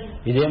ለመፈተሽ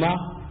ኢዜማ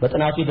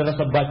በጥናቱ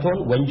የደረሰባቸውን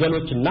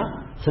ወንጀሎችና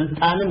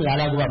ስልጣንን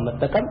ያላግባብ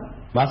መጠቀም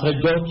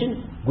ማስረጃዎችን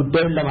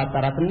ጉዳዩን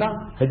ለማጣራትና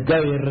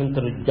ህጋዊ የእርምት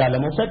እርምጃ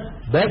ለመውሰድ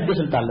በህግ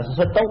ስልጣን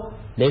ለተሰጠው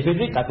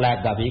ለፌዴራል ጠቅላይ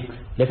አቃቤ ሕግ፣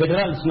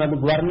 ለፌዴራል ስነ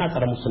ምግባርና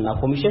ጸረ ሙስና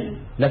ኮሚሽን፣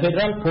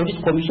 ለፌዴራል ፖሊስ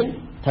ኮሚሽን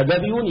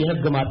ተገቢውን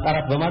የህግ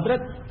ማጣራት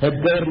በማድረግ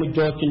ህጋዊ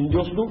እርምጃዎችን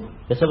እንዲወስዱ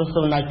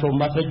የሰበሰብናቸውን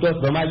ማስረጃዎች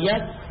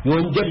በማያያዝ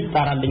የወንጀል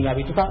ይጣራልኝ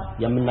አቤቱታ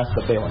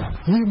የምናስገባ ይሆናል።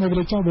 ይህ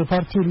መግለጫ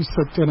በፓርቲው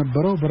ሊሰጥ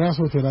የነበረው በራስ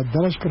ሆቴል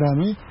አዳራሽ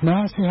ቅዳሜ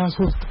ነሐሴ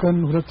 23 ቀን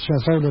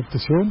 2012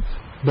 ሲሆን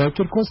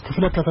በቂርቆስ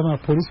ክፍለ ከተማ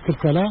ፖሊስ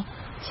ክልከላ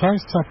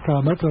ሳይሳካ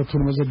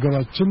መቅረቱን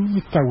መዘገባችን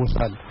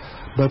ይታወሳል።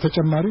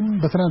 በተጨማሪም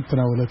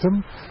በትናንትናው ዕለትም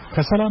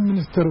ከሰላም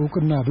ሚኒስቴር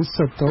ዕውቅና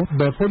ቢሰጠው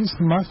በፖሊስ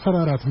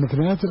ማስፈራራት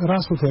ምክንያት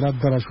ራስ ሆቴል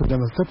አዳራሹን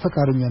ለመስጠት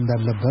ፈቃደኛ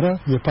እንዳልነበረ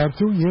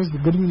የፓርቲው የህዝብ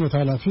ግንኙነት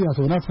ኃላፊ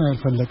አቶ ናትናኤል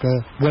ፈለቀ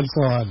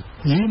ገልጸዋል።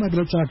 ይህ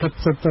መግለጫ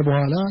ከተሰጠ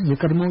በኋላ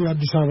የቀድሞው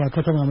የአዲስ አበባ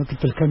ከተማ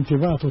ምክትል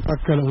ከንቲባ አቶ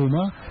ታከለ ኡማ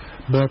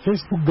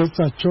በፌስቡክ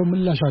ገጻቸው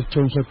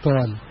ምላሻቸውን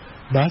ሰጥተዋል።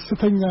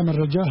 በሐሰተኛ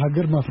መረጃ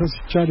ሀገር ማፍረስ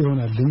ይቻል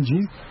ይሆናል እንጂ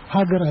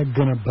ሀገር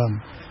አይገነባም፣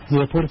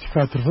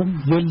 የፖለቲካ ትርፍም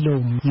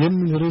የለውም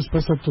የሚል ርዕስ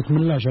በሰጡት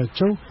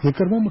ምላሻቸው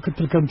የቀድሞ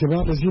ምክትል ከንቲባ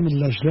ለዚህ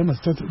ምላሽ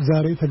ለመስጠት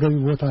ዛሬ ተገቢ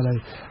ቦታ ላይ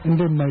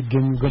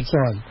እንደማይገኙ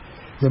ገልጸዋል።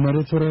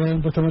 የመሬት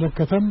ወረራውን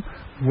በተመለከተም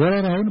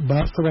ወረራውን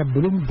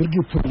ባያስተባብሉም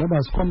ድርጊቱን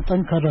ለማስቆም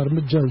ጠንካራ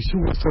እርምጃዎች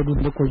ሲወሰዱ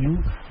እንደቆዩ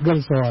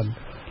ገልጸዋል።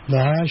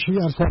 ለ20 ሺህ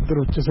አርሶ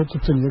አደሮች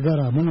የሰጡትን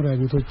የጋራ መኖሪያ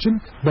ቤቶችን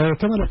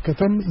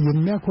በተመለከተም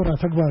የሚያኮራ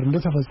ተግባር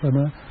እንደተፈጸመ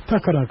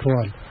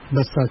ተከራክረዋል።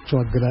 በእሳቸው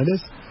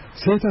አገላለጽ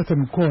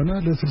ስህተትም ከሆነ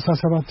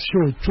ለ67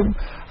 ሺዎቹም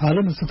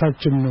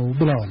አለመስጠታችን ነው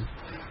ብለዋል።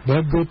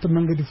 በሕገ ወጥ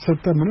መንገድ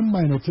የተሰጠ ምንም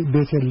አይነት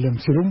ቤት የለም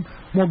ሲሉም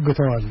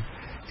ሞግተዋል።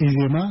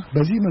 ኢዜማ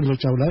በዚህ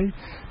መግለጫው ላይ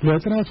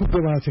ለጥናቱ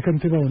ግብዓት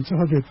የከንቲባውን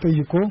ጽሕፈት ቤት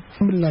ጠይቆ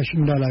ምላሽ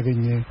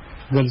እንዳላገኘ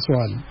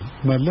ገልጸዋል።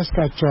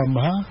 መለስካቸው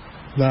አምሃ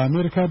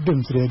ለአሜሪካ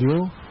ድምፅ ሬዲዮ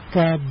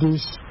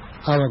ከአዲስ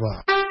አበባ።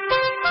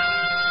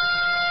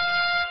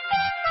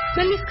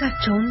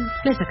 መለስካቸውን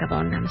ለዘገባው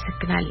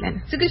እናመሰግናለን።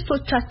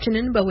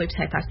 ዝግጅቶቻችንን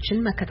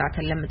በዌብሳይታችን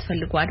መከታተል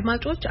ለምትፈልጉ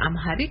አድማጮች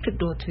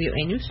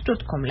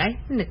amharic.voanews.com ላይ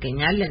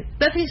እንገኛለን።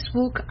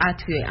 በፌስቡክ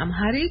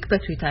 @voaamharic፣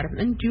 በትዊተርም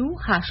እንዲሁ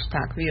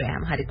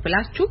 #voaamharic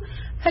ብላችሁ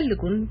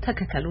ፈልጉን፣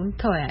 ተከተሉን፣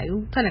 ተወያዩ፣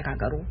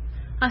 ተነጋገሩ።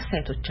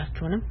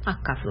 አስተያየቶቻችሁንም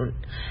አካፍሉን።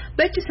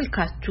 በእጅ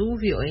ስልካችሁ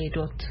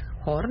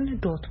voa.horn.mobi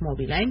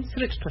ላይ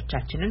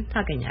ስርጭቶቻችንን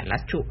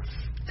ታገኛላችሁ።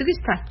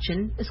 ዝግጅታችን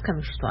እስከ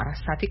ምሽቱ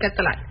 4 ሰዓት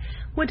ይቀጥላል።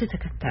 ወደ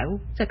ተከታዩ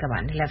ዘገባ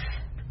እንለፍ።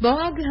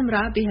 በዋግ ኽምራ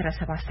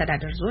ብሔረሰብ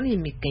አስተዳደር ዞን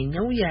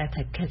የሚገኘው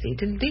የተከዜ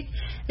ድልድይ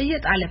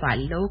እየጣለ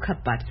ባለው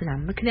ከባድ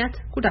ዝናብ ምክንያት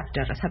ጉዳት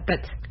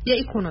ደረሰበት።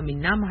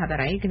 የኢኮኖሚና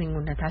ማህበራዊ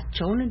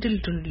ግንኙነታቸውን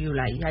ድልድዩ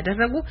ላይ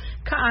ያደረጉ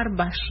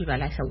ከ40 ሺህ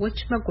በላይ ሰዎች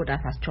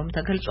መጎዳታቸውም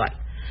ተገልጿል።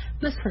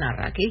 መስፍን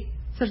አራጌ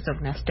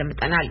ዝርዝሩን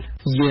ያስደምጠናል።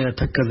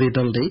 የተከዜ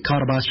ድልድይ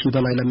ከ40 ሺህ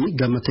በላይ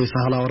ለሚገመተው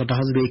የሳህላ ወረዳ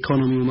ህዝብ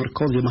የኢኮኖሚው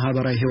ምርኮዝ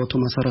የማህበራዊ ህይወቱ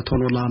መሰረት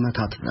ሆኖ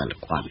ለዓመታት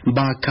ዘልቋል።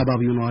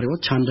 በአካባቢው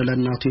ነዋሪዎች አንድ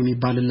ለእናቱ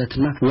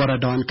የሚባልለትና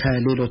ወረዳዋን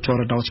ከሌሎች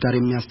ወረዳዎች ጋር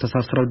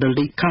የሚያስተሳስረው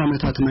ድልድይ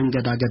ከዓመታት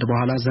መንገዳገድ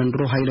በኋላ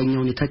ዘንድሮ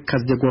ኃይለኛውን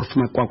የተከዜ ጎርፍ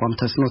መቋቋም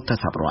ተስኖት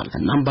ተሰብሯል።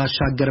 እናም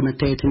ባሻገር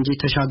መታየት እንጂ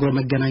ተሻግሮ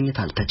መገናኘት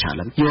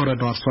አልተቻለም።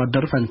 የወረዳው አርሶ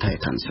አደር ፈንታይ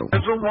ተንሰው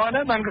ህዝቡም ሆነ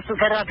መንግስት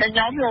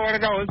ሰራተኛውም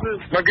የወረዳው ህዝብ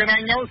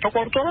መገናኛው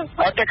ተቆርጦ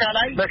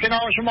አጠቃላይ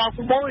መኪናዎች ማቁሞ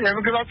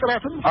የምግብ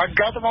እጥረትም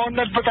አጋጥሞን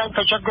በጣም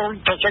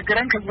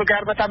ተቸግረን ህዝብ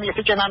ጋር በጣም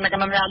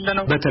እየተጨናነቅን ያለ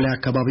ነው። በተለይ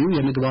አካባቢው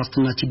የምግብ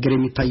ዋስትና ችግር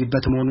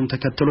የሚታይበት መሆኑን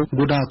ተከትሎ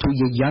ጉዳቱ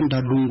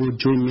የእያንዳንዱን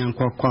ጎጆ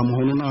የሚያንኳኳ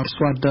መሆኑን አርሶ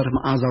አደር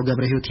መዓዛው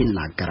ገብረ ህይወት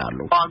ይናገራሉ።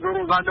 አገሩ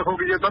ባለፈው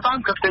ጊዜ በጣም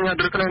ከፍተኛ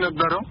ድርቅ ላይ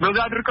ነበረው። በዛ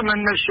ድርቅ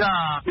መነሻ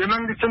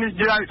የመንግስትን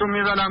እጅ አይቶ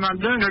የሚበላ ማለት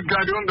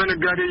ነጋዴውን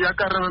በነጋዴ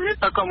እያቀረበ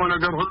የሚጠቀመው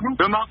ነገር ሁሉ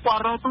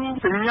በማቋረጡ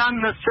እኛን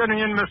መሰል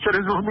ይህን መሰል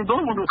ህዝብ ሁሉ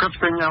በሙሉ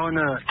ከፍተኛ የሆነ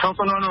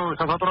ተጽዕኖ ነው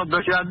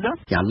ተፈጥሮበት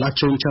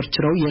ያላቸውን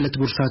ቸርችረው የዕለት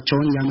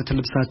ጉርሳቸውን የዓመት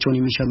ልብሳቸውን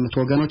የሚሸምቱ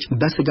ወገኖች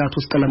በስጋት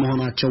ውስጥ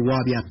ለመሆናቸው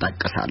ዋቢ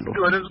ያጣቀሳሉ።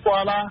 ወደ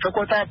ዝቋላ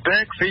ተቆጣ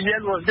በግ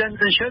ፍየል ወስደን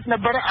እንሸጥ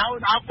ነበር።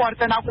 አሁን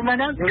አቋርጠን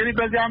አቁመናል። እንግዲህ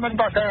በዚህ ዓመት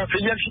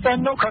ፍየል ሽጠን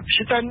ነው ከብት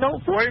ሽጠን ነው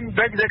ወይም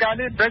በግ ደጋሌ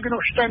በግ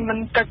ነው ሽጠን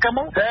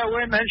የምንጠቀመው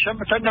ወይም እህል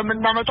ሸምተን ነው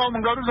የምናመጣው።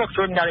 መንገዱ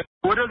ዘግቶናል።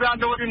 ወደዛ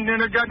ያለው ወዲህ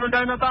ነጋዴው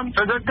እንዳይመጣም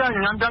ተዘጋ።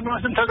 እኛም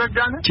እንዳንወስን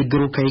ተዘጋነ።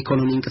 ችግሩ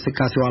ከኢኮኖሚ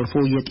እንቅስቃሴው አልፎ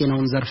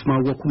የጤናውን ዘርፍ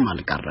ማወኩም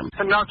አልቀረም።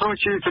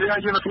 እናቶች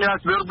የተለያየ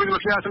ምክንያት በእርግጥ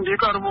ምክንያት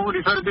እንዲቀርቡ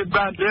ሊፈር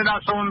ቢባል ሌላ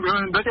ሰውም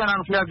ቢሆን በጤና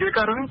ምክንያት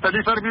ቢቀርብ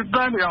ሊፈር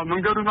ቢባል ያው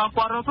መንገዱን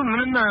ማቋረጡን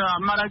ምንም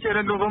አማራጭ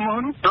የሌለው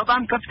በመሆኑ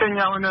በጣም ከፍተኛ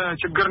የሆነ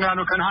ችግር ነው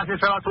ያለው ከነሐሴ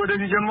 7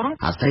 ወደዚህ ጀምሮ።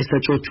 አስተያየት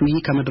ሰጪዎቹ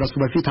ይህ ከመድረሱ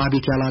በፊት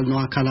አቤት ያላልነው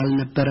አካል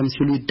አልነበረም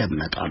ሲሉ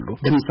ይደመጣሉ።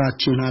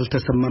 ድምጻችን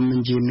አልተሰማም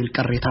እንጂ የሚል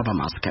ቅሬታ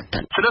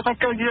በማስከተል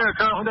ስለተከየ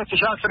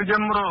ከ2010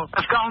 ጀምሮ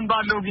እስካሁን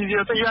ባለው ጊዜ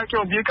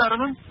ጥያቄው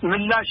ቢቀርብም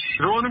ምላሽ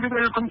ዞኑ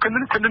ቢጠይቁም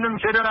ክልልም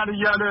ፌዴራል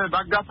እያለ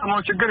ባጋጠመው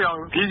ችግር ያው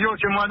ጊዜው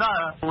ሲሞላ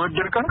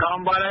ወደቀ።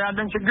 ካሁን በኋላ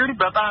ያለን ችግር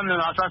በጣም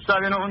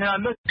አሳሳቢ ነው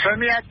ያለ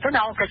ሰሚያችን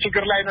አሁን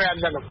ከችግር ላይ ነው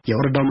ያለነው።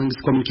 የወረዳው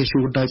መንግስት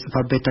ኮሚኒኬሽን ጉዳይ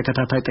ጽሕፈት ቤት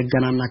ተከታታይ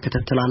ጥገናና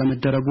ክትትል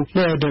አለመደረጉ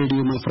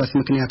ለድልድዩ መፍረስ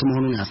ምክንያት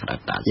መሆኑን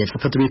ያስረዳል።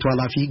 የጽሕፈት ቤቱ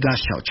ኃላፊ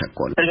ጋሻው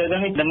ቸኮል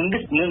ተደጋጋሚ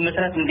ለመንግስት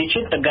መስራት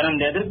እንዲችል ጥገና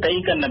እንዲያደርግ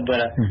ጠይቀን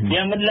ነበረ።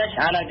 የምላሽ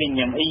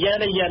አላገኘም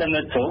እያለ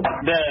መጥተው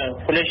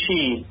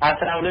በ2012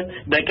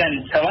 በቀን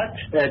 7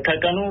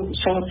 ከቀኑ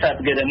 3 ሰዓት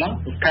ገደማ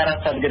እስከ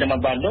 4 ሰዓት ገደማ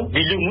ባለው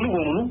ድልድዩ ሙሉ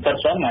በሙሉ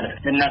ፈርሷል ማለት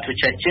ነው።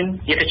 እናቶቻችን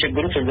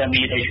የተቸገሩት እዛ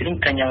መሄድ አይችሉም።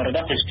 ከኛ ወረዳ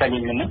ሆስፒታል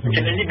የለም።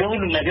 ስለዚህ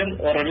በሁሉም ነገር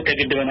ወረዱ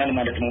ተገድበናል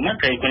ማለት ነውና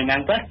ከኢኮኖሚ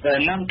አንፃር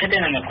እናም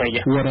ከጤና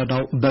አኳያ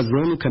ወረዳው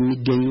በዞኑ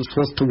ከሚገኙ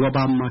 3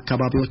 ወባማ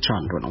አካባቢዎች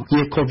አንዱ ነው።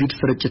 የኮቪድ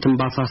ስርጭትን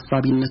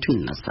በአሳሳቢነቱ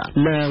ይነሳል።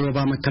 ለወባ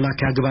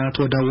መከላከያ ግብዓት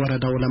ወደ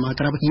ወረዳው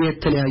ለማቅረብ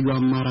የተለያዩ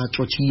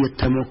አማራጮች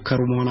እየተሞከሩ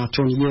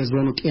መሆናቸውን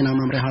የዞኑ ጤና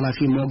መምሪያ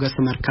ኃላፊ ሞገስ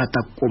መርካ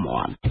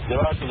ጠቁመዋል።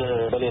 ግብዓቱ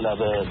በሌላ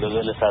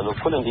በበለሳ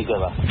በኩል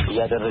እንዲገባ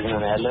እያደረግን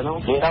ነው ያለነው።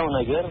 ሌላው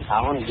ነገር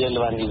አሁን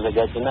ጀልባ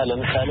እንዲዘጋጅና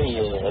ለምሳሌ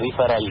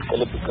ሪፈራል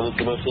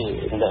ቅልብሎች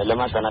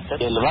ለማጠናከር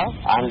ጀልባ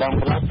አንድ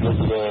አምቡላንስ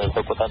በዚህ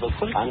በተቆጣ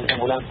በኩል አንድ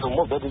አምቡላንስ ደግሞ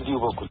በድልድዩ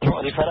በኩል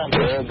ሪፈራል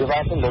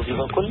ግብዓትን በዚህ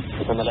በኩል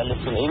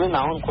የተመላለሱ ነው። ኢቭን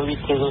አሁን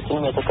ኮቪድ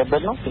ኬዞችንም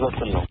የተቀበልነው በዚህ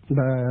በኩል ነው፣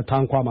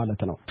 በታንኳ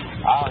ማለት ነው።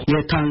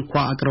 የታንኳ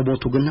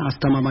አቅርቦቱ ግን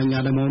አስተማማኝ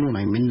አለመሆኑ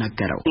ነው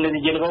የሚነገረው።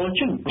 እነዚህ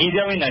ጀልባዎችም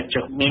ጊዜያዊ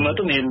ናቸው፣ የሚመጡ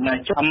መሄዱ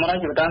ናቸው።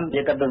 አማራጭ በጣም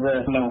የጠበበ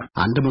ነው።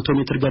 100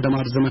 ሜትር ገደማ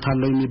ርዝመት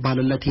አለው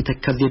የሚባልለት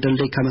የተከዜ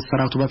ድልድይ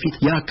ከመሰራቱ በፊት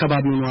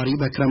የአካባቢው ነዋሪ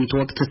በክረምቱ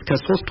ወቅት እስከ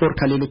 3 ወር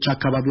ከሌሎች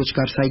አካባቢዎች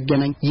ጋር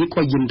ሳይገናኝ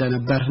ይቆይ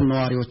እንደነበር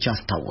ነዋሪዎች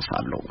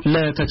ያስታውሳሉ።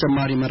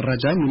 ለተጨማሪ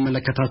መረጃ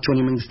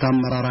የሚመለከታቸውን የመንግስት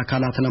አመራር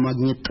አካላት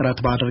ለማግኘት ጥረት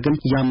ባደርግም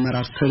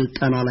የአመራር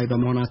ስልጠና ላይ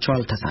በመሆናቸው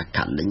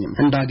አልተሳካልኝም።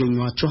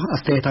 እንዳገኟቸው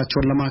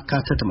አስተያየታቸውን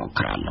ለማካተት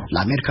እሞክራለሁ።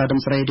 ለአሜሪካ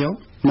ድምጽ ሬዲዮ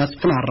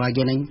መስፍን አራጌ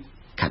ነኝ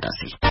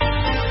ከደሴ።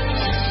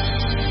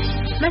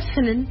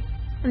 መስፍንን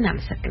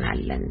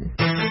እናመሰግናለን።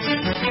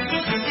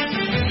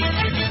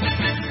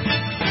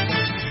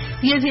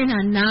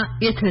 የዜናና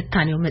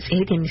የትንታኔው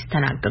መጽሔት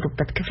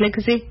የሚስተናገዱበት ክፍለ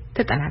ጊዜ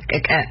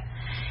ተጠናቀቀ።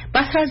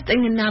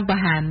 በ19 እና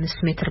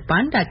በ25 ሜትር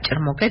ባንድ አጭር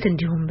ሞገድ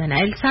እንዲሁም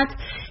በናይል ሳት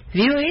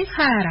VOA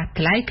 24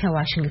 ላይ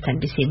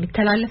ከዋሽንግተን ዲሲ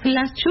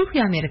የሚተላለፍላችሁ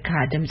የአሜሪካ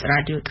ድምጽ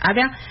ራዲዮ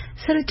ጣቢያ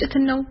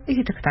ስርጭትን ነው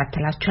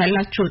እየተከታተላችሁ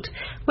ያላችሁት።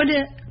 ወደ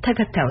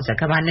ተከታዩ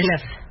ዘገባ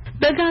እንለፍ።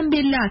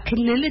 በጋምቤላ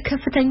ክልል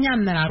ከፍተኛ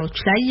አመራሮች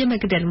ላይ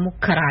የመግደል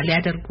ሙከራ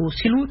ሊያደርጉ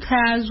ሲሉ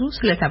ተያዙ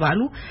ስለተባሉ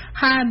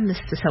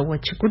 25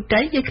 ሰዎች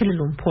ጉዳይ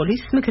የክልሉን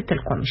ፖሊስ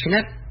ምክትል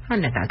ኮሚሽነር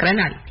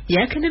አነጋግረናል።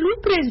 የክልሉ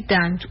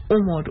ፕሬዝዳንት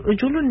ኡሞድ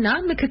ኡጁሉና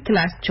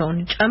ምክትላቸውን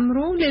ጨምሮ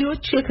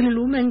ሌሎች የክልሉ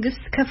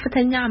መንግስት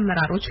ከፍተኛ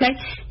አመራሮች ላይ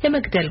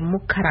የመግደል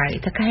ሙከራ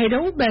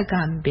የተካሄደው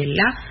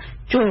በጋምቤላ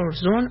ጆር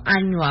ዞን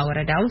አኝዋ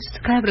ወረዳ ውስጥ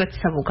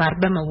ከህብረተሰቡ ጋር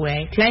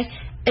በመወያየት ላይ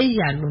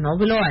እያሉ ነው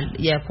ብለዋል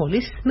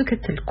የፖሊስ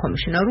ምክትል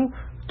ኮሚሽነሩ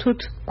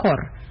ቱት ኮር።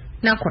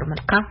 ናኮር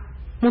መልካ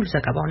ሙሉ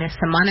ዘገባውን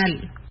ያሰማናል።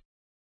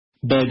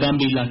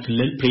 በጋምቤላ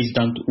ክልል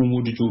ፕሬዝዳንት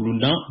ኡሞድ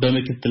ኡጁሉና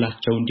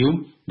በምክትላቸው እንዲሁም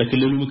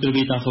በክልሉ ምክር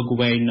ቤት አፈ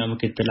ጉባኤና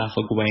ምክትል አፈ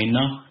ጉባኤና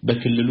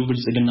በክልሉ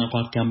ብልጽግና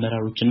ፓርቲ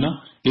አመራሮችና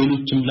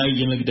ሌሎችም ላይ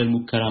የመግደል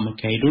ሙከራ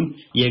መካሄዱን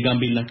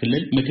የጋምቤላ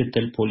ክልል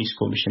ምክትል ፖሊስ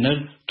ኮሚሽነር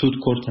ቱት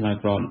ኮር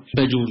ተናግረዋል።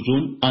 በጆር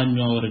ዞን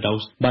አኝዋ ወረዳ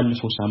ውስጥ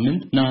ባለፈው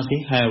ሳምንት ነሐሴ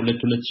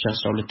 22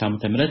 2012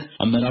 ዓ.ም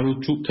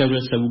አመራሮቹ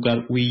ከህብረተሰቡ ጋር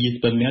ውይይት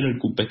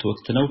በሚያደርጉበት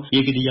ወቅት ነው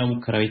የግድያ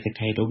ሙከራው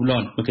የተካሄደው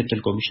ብለዋል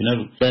ምክትል ኮሚሽነሩ።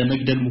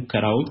 በመግደል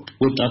ሙከራው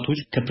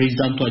ወጣቶች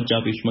ከፕሬዝዳንቱ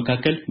አጃቢዎች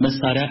መካከል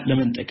መሳሪያ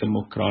ለመንጠቅም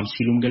ሞክረዋል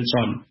ሲሉም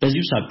ገልጸዋል።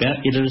 በዚሁ ሳቢያ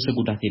የደረሰ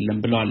ጉዳት የለም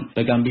ብለዋል።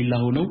 በጋምቤላ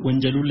ሆነው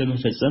ወንጀሉን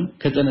ለመፈጸም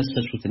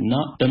ከተነሰሱትና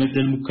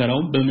በመግደል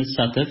ሙከራው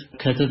በመሳተፍ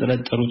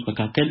ከተጠረጠሩት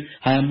መካከል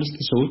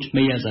 25 ሰዎች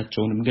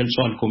መያዛቸውንም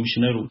ገልጸዋል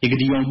ኮሚሽነሩ።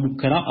 የግድያውን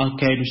ሙከራ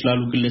አካሄዱ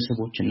ስላሉ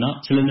ግለሰቦችና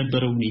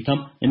ስለነበረው ሁኔታም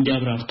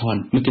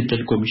እንዲያብራርተዋል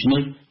ምክትል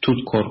ኮሚሽነር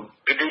ቱት ኮር።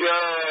 ግድያ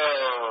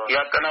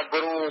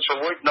ያቀናበሩ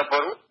ሰዎች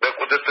ነበሩ፣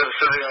 በቁጥጥር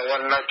ስር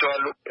ያዋልናቸው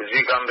አሉ።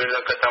 እዚህ ጋምቤላ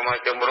ከተማ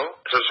ጀምሮ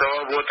ስብሰባ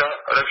ቦታ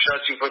ረብሻ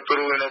ሲፈጥሩ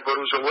የነበሩ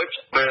ሰዎች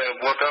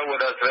በቦታ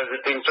ወደ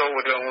 19 ሰው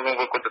ወዲያውኑ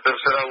በቁጥጥር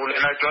ስር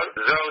አውለናቸዋል።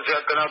 እዛው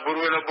ሲያቀናብሩ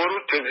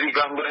የነበሩት እዚህ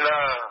ጋምቤላ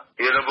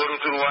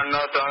የነበሩትን ዋና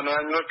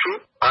ተዋናዮቹ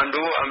አንዱ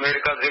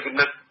አሜሪካ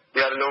ዜግነት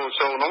ያለው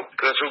ሰው ነው።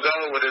 ከሱ ጋር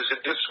ወደ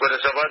 6 ወደ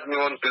 7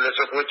 የሚሆኑ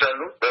ግለሰቦች አሉ፣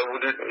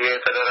 በቡድን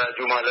የተደራጁ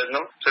ማለት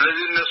ነው።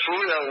 ስለዚህ እነሱ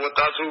ያው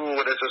ወጣቱ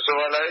ወደ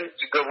ስብሰባ ላይ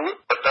ሲገቡ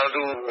ወጣቱ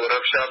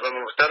ረብሻ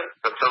በመፍጠር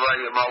ስብሰባ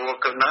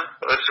የማወቅና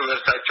እርስ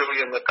በርሳቸው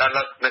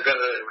የመጣላት ነገር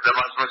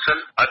ለማስመሰል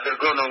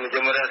አድርገው ነው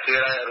መጀመሪያ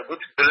ሴራ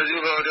ያደርጉት። ስለዚህ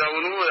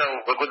በወዲያውኑ ያው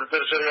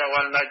በቁጥጥር ስር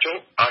ያዋልናቸው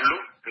አሉ።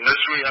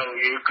 እነሱ ያው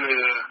የህግ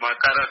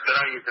ማጣራት ስራ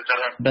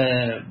እየተሰራ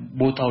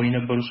በቦታው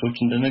የነበሩ ሰዎች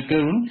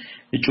እንደነገሩን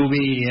ጩቤ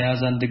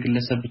የያዘ አንድ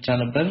ግለሰብ ብቻ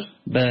ነበር።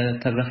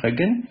 በተረፈ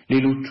ግን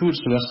ሌሎቹ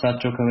እርስ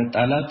በርሳቸው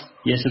ከመጣላት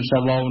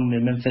የስብሰባውን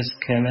መንፈስ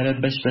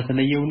ከመረበሽ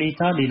በተለየ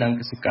ሁኔታ ሌላ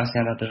እንቅስቃሴ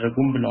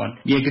አላደረጉም ብለዋል።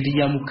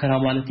 የግድያ ሙከራ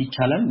ማለት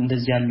ይቻላል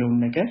እንደዚህ ያለውን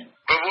ነገር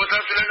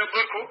በቦታው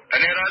ስለነበርኩ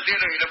እኔ ራሴ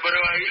ነው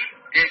የነበረው ኃይል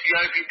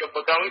የሲአይፒ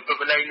ተጠባቃዊ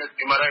በበላይነት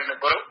ይመራ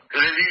የነበረው።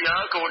 ስለዚህ ያ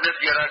ከወደት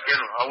የራቀ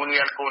ነው። አሁን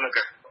ያልከው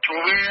ነገር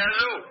ጩቤ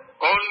ያዘው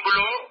ሆን ብሎ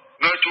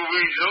ነው ጩቤ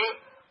ይዞ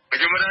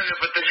መጀመሪያ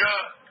ለፈተሻ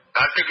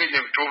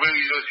አልተገኘም። ጩቤ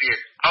ይዞ ሲሄድ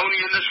አሁን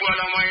የነሱ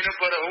ዓላማ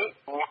የነበረው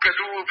ውከቱ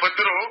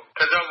ፈጥሮ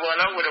ከዛ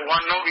በኋላ ወደ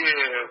ዋናው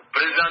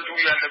የፕሬዝዳንቱ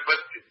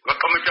ያለበት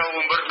መቀመጫ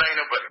ወንበር ላይ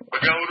ነበር።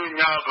 ወዲያውኑ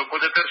እኛ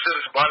በቁጥጥር ስር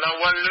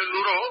ባላዋልን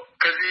ኑሮ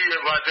ከዚህ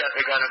የባሰ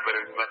አደጋ ነበር።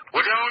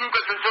 ወዲያውኑ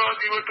ከስብሰባ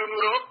ቢወጡ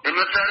ኑሮ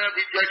የመሳሪያ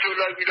ቢጃቸው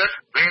ላይ ቢደርስ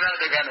ሌላ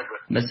አደጋ ነበር።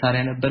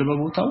 መሳሪያ ነበር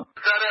በቦታው።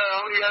 መሳሪያ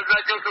አሁን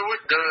ያዛቸው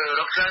ሰዎች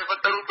ረብሻ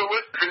የፈጠሩ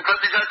ሰዎች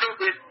ስንፈትሻቸው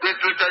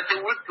ቤቶቻቸው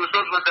ውስጥ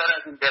ሶስት መሳሪያ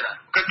አግኝተናል።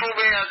 ከጩቤ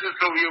ያዘ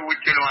ሰውዬው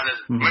ውጭ ነው ማለት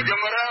ነው።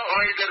 መጀመሪያ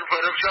ኦይደር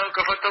ረብሻ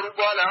ከፈጠሩ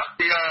በኋላ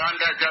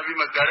የአንድ አጃቢ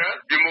መሳሪያ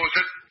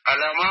የመውሰድ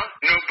ዓላማ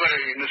ነበር።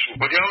 እነሱ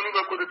ወዲያውኑ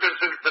በቁጥጥር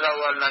ስር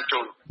ስላዋልናቸው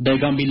ነው።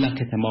 በጋምቤላ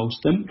ከተማ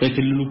ውስጥም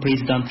በክልሉ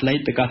ፕሬዝዳንት ላይ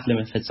ጥቃት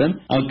ለመፈጸም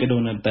አቅደው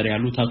ነበር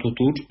ያሉት አቶ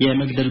ቱር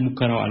የመግደል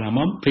ሙከራው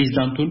ዓላማም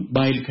ፕሬዝዳንቱን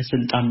በኃይል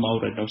ከስልጣን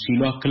ማውረድ ነው ሲሉ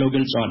አክለው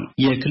ገልጸዋል።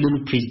 የክልሉ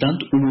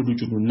ፕሬዝዳንት ኡሙዱ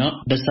ጁሉና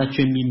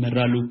በእሳቸው የሚመራው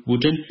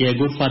ቡድን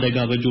የጎርፍ አደጋ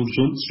በጆር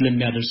ዞን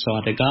ስለሚያደርሰው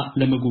አደጋ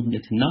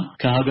ለመጎብኘትና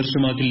ከሀገር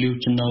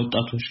ሽማግሌዎችና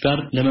ወጣቶች ጋር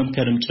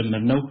ለመምከርም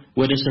ጭምር ነው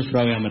ወደ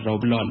ስፍራው ያመራው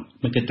ብለዋል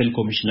ምክትል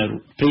ኮሚሽነሩ።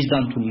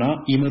 ፕሬዝዳንቱና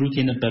ይመሩት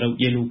የነበረው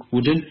የልዑክ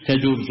ቡድን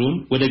ከጆር ዞን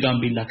ወደ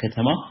ጋምቤላ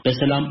ከተማ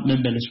በሰላም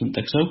መመለሱን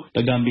ጠቅሰው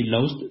በጋምቤላ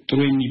ውስጥ ጥሩ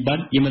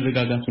የሚባል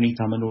የመረጋጋት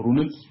ሁኔታ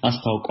መኖሩንም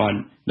አስታውቀዋል።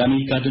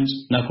 ለአሜሪካ ድምጽ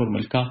ናኮር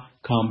መልካ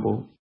ካምቦ።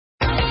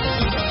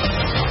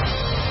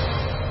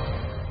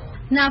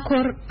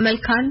 ናኮር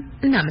መልካን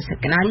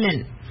እናመሰግናለን።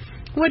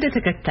 ወደ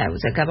ተከታዩ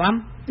ዘገባም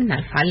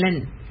እናልፋለን።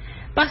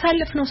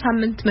 ባሳለፍነው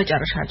ሳምንት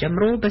መጨረሻ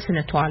ጀምሮ በስነ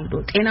ተዋልዶ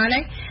ጤና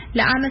ላይ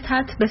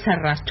ለአመታት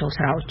በሰራቸው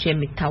ስራዎች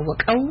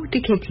የሚታወቀው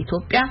ዲኬት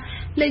ኢትዮጵያ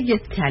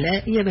ለየት ያለ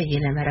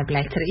የበየነ መረብ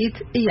ላይ ትርኢት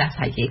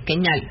እያሳየ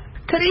ይገኛል።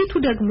 ትርኢቱ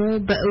ደግሞ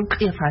በእውቅ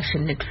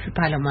የፋሽን ንድፍ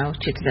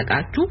ባለሙያዎች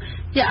የተዘጋጁ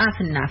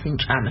የአፍና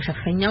አፍንጫ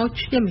መሸፈኛዎች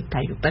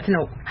የሚታዩበት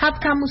ነው።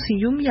 ሀብታሙ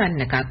ስዩም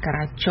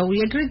ያነጋገራቸው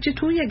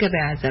የድርጅቱ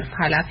የገበያ ዘርፍ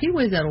ኃላፊ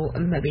ወይዘሮ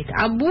እመቤት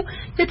አቡ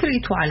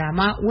የትርኢቱ ዓላማ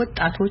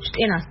ወጣቶች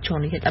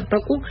ጤናቸውን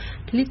እየጠበቁ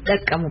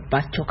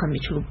ሊጠቀሙባቸው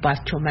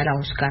ከሚችሉባቸው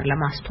መላዎች ጋር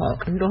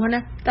ለማስተዋወቅ እንደሆነ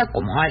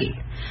ጠቁመዋል።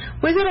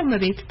 ወይዘሮ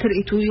እመቤት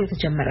ትርኢቱ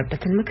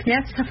የተጀመረበትን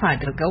ምክንያት ሰፋ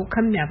አድርገው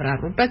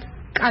ከሚያብራሩበት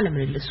ቃለ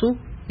ምልልሱ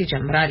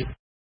ይጀምራል።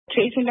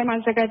 ትርኢቱን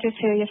ለማዘጋጀት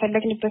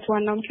የፈለግንበት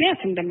ዋናው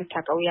ምክንያት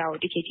እንደምታውቀው ያው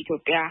ዲኬት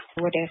ኢትዮጵያ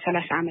ወደ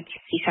 30 ዓመት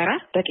ሲሰራ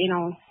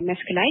በጤናው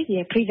መስክ ላይ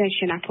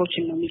የፕሪቨንሽን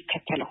አፕሮችን ነው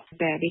የሚከተለው።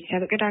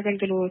 በቤተሰብ እቅድ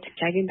አገልግሎት፣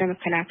 ጃይቪን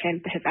በመከላከል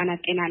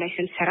በህፃናት ጤና ላይ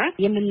ስንሰራ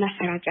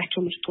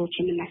የምናሰራጫቸው ምርቶች፣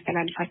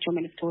 የምናስተላልፋቸው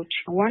መልእክቶች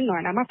ዋናው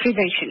ዓላማ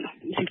ፕሪቨንሽን ነው።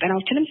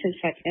 ስልጠናዎችንም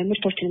ስንሰጥ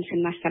ምርቶችንም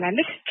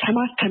ስናስተላልፍ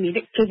ከማከም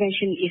ይልቅ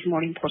ፕሪቨንሽን ኢዝ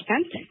ሞር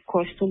ኢምፖርታንት፣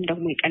 ኮስቱም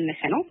ደግሞ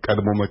የቀነሰ ነው።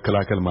 ቀድሞ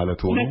መከላከል ማለት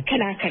ነው።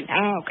 መከላከል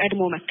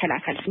ቀድሞ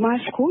መከላከል።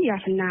 ማስኩ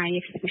ያፍና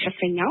የፊት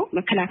መሸፈኛው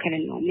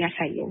መከላከልን ነው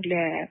የሚያሳየው።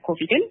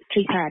 ለኮቪድን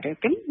ትሪት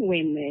አያደርግም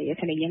ወይም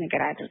የተለየ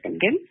ነገር አያደርግም።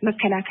 ግን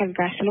መከላከል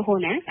ጋር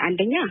ስለሆነ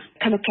አንደኛ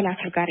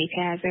ከመከላከል ጋር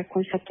የተያያዘ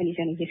ኮንሰፕትን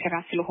ይዘን እየሰራ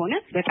ስለሆነ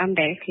በጣም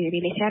ዳይሬክት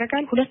ሪሌት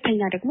ያደርጋል።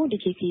 ሁለተኛ ደግሞ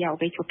ዲኬቲ ያው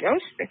በኢትዮጵያ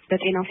ውስጥ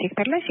በጤናው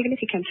ሴክተር ላይ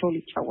ሲግኒፊካንት ሮል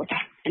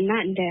ይጫወታል እና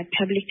እንደ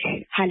ፐብሊክ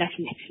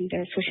ኃላፊነት እንደ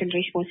ሶሻል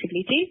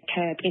ሬስፖንሲቢሊቲ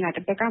ከጤና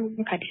ጥበቃም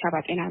ከአዲስ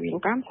አበባ ጤና ቢሮ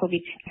ጋር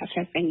ኮቪድ-19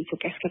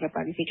 ኢትዮጵያ እስከገባ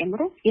ጊዜ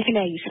ጀምሮ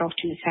የተለያዩ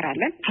ስራዎችን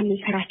እንሰራለን።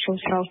 ከምንሰራቸው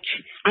ስራዎች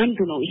አንዱ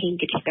ነው ይሄ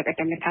እንግዲህ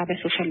በቀደምታ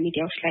በሶሻል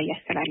ሚዲያዎች ላይ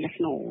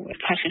ያስተላለፍነው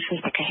ፋሽን ሾው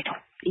ተካሂዷል።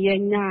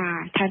 የኛ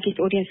ታርጌት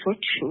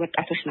ኦዲየንሶች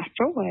ወጣቶች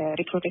ናቸው።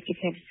 ሪፕሮዳክቲቭ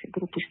ሄልዝ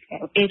ግሩፕ ውስጥ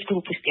ኤጅ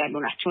ግሩፕ ውስጥ ያሉ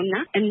ናቸው እና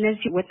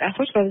እነዚህ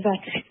ወጣቶች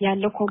በብዛት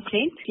ያለው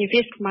ኮምፕሌንት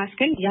የፌስ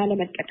ማስክን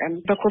ያለመጠቀም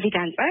በኮቪድ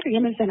አንጻር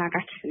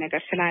የመዘናጋት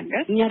ነገር ስላለ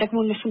እኛ ደግሞ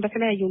እነሱን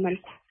በተለያዩ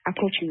መልኩ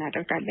አፕሮች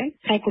እናደርጋለን።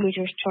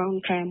 ሳይኮሎጂዎቻቸውን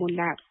ከሞላ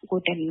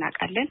ጎደል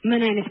እናውቃለን።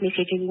 ምን አይነት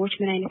ሜሴጂንጎች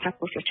ምን አይነት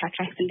አፕሮቾች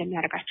አትራክት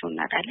እንደሚያደርጋቸው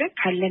እናውቃለን።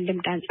 ካለን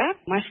ልምድ አንጻር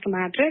ማስክ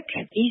ማድረግ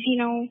ኢዚ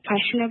ነው፣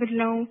 ፋሽነብል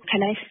ነው፣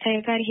 ከላይፍ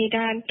ስታይል ጋር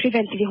ይሄዳል፣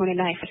 ፕሪቨንቲቭ የሆነ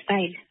ላይፍ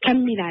ስታይል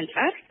ከሚል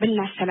አንጻር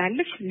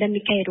ብናስተላልፍ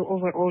ለሚካሄደው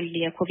ኦቨርኦል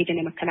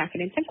የኮቪድን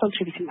የመከላከል እንትን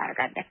ኮንትሪቢዩት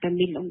እናደርጋለን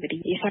በሚል ነው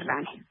እንግዲህ የሰራ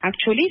ነው።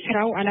 አክቹዋሊ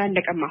ስራው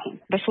አላለቀም። አሁን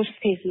በ3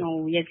 ፌዝ ነው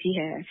የዚህ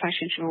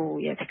ፋሽን ሾው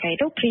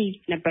የተካሄደው። ፕሪ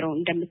ነበረው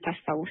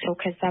እንደምታስታውሰው።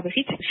 ከዛ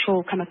በፊት ሾው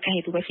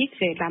ከመካሄዱ በፊት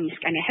ለ5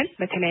 ቀን ያህል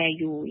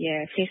በተለያዩ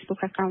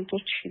የፌስቡክ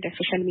አካውንቶች፣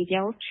 በሶሻል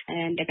ሚዲያዎች፣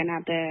 እንደገና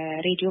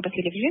በሬዲዮ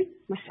በቴሌቪዥን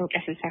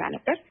ማስታወቂያ ስንሰራ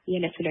ነበር።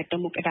 የዕለት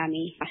ደግሞ ቅዳሜ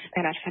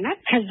አስተላልፈናል።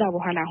 ከዛ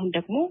በኋላ አሁን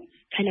ደግሞ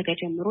ከነገ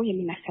ጀምሮ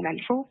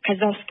የምናስተላልፈው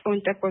ከዛ ውስጥ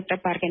ቆንጠብ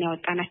አድርገን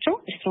ያወጣናቸው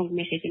ስትሮንግ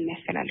ሜሴጅ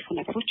የሚያስተላልፉ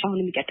ነገሮች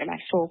አሁንም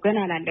ይቀጥላል። ገና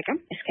አላለቀም።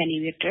 እስከ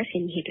ኒው ይር ድረስ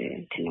የሚሄድ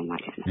እንትን ነው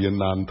ማለት ነው።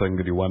 የእናንተ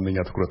እንግዲህ ዋነኛ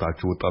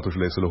ትኩረታችሁ ወጣቶች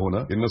ላይ ስለሆነ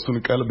የእነሱን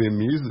ቀልብ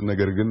የሚይዝ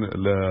ነገር ግን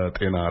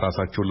ለጤና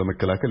ራሳቸውን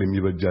ለመከላከል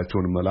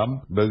የሚበጃቸውን መላም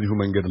በዚሁ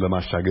መንገድ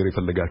ለማሻገር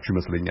የፈለጋችሁ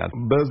ይመስለኛል።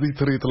 በዚህ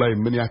ትርኢት ላይ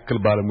ምን ያክል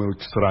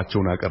ባለሙያዎች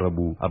ስራቸውን ያቀረቡ?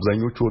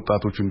 አብዛኞቹ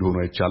ወጣቶች እንደሆኑ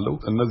አይቻለሁ።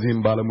 እነዚህም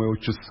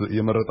ባለሙያዎችስ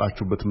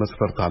የመረጣችሁበት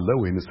መስፈርት አለ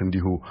ወይንስ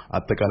እንዲሁ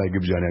አጠቃላይ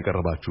ግብዣን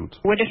ያቀረባችሁት?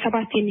 ወደ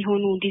 7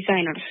 የሚሆኑ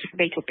ዲዛይነርስ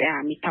በኢትዮጵያ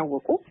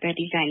የሚታወቁ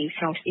በዲዛይኒንግ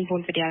ስራ ውስጥ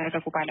ኢንቮልቭድ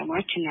ያደረጉ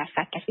ባለሙያዎች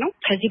እናሳተፍ ነው።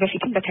 ከዚህ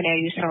በፊትም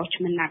በተለያዩ ስራዎች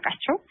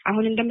የምናውቃቸው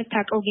አሁን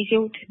እንደምታውቀው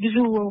ጊዜው ብዙ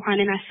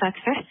ውሃንን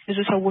አሳትፈህ ብዙ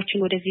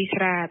ሰዎችን ወደዚህ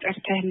ስራ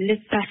ጠርተህ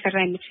ልታሰራ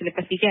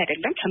የምትችልበት ጊዜ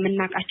አይደለም።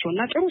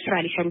 ከምናውቃቸውና ጥሩ ስራ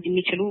ሊሰሩ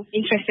የሚችሉ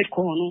ኢንትረስትድ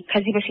ከሆኑ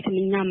ከዚህ በፊትም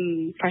እኛም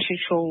ፋሽን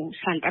ሾው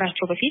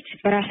ሳንጠራቸው በፊት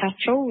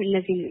በራሳቸው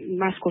እነዚህ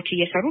ማስኮች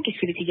እየሰሩ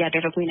ዲስትሪቢዩት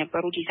እያደረጉ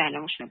የነበሩ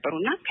ዲዛይነሮች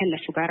ነበሩና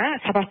ከነሱ ጋራ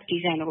 7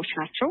 ዲዛይነሮች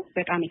ናቸው።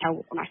 በጣም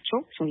የታወቁ ናቸው።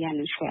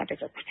 ያንን ሾው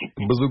ያደረጉት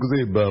ብዙ ጊዜ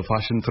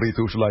በፋሽን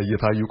ትርኢቶች ላይ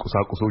የታዩ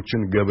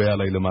ቁሳቁሶችን ገበያ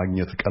ላይ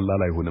ለማግኘት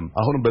ቀላል አይሆንም።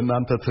 አሁን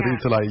በእናንተ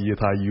ትርኢት ላይ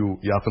የታዩ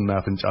የአፍና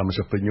የአፍንጫ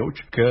መሸፈኛዎች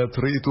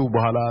ከትርኢቱ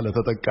በኋላ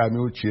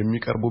ለተጠቃሚዎች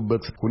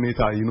የሚቀርቡበት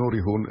ሁኔታ ይኖር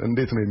ይሆን?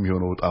 እንዴት ነው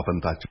የሚሆነው ዕጣ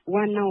ፈንታቸው?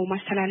 ዋናው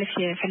ማስተላለፍ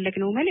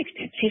የፈለግነው መልእክት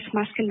ፌስ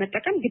ማስክን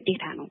መጠቀም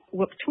ግዴታ ነው።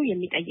 ወቅቱ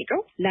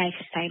የሚጠይቀው ላይፍ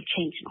ስታይል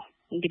ቼንጅ ነው።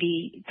 እንግዲህ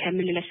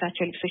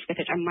ከምንለብሳቸው ልብሶች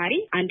በተጨማሪ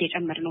አንድ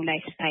የጨመርነው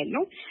ላይፍ ስታይል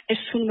ነው።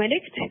 እሱን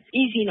መልእክት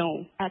ኢዚ ነው።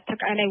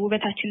 አጠቃላይ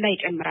ውበታችን ላይ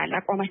ይጨምራል፣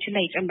 አቋማችን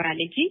ላይ ይጨምራል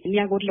እንጂ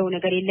የሚያጎድለው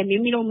ነገር የለም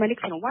የሚለው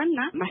መልእክት ነው ዋና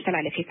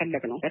ማስተላለፍ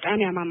የፈለግነው። በጣም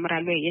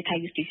ያማምራሉ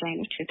የታዩት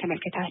ዲዛይኖች።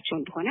 ተመልከታቸው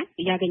እንደሆነ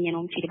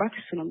ያገኘነው ፊድባክ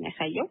እሱ ነው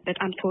የሚያሳየው።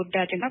 በጣም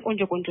ተወዳጅና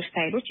ቆንጆ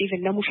ስታይሎች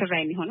ኢቭን ለሙሽራ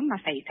የሚሆንም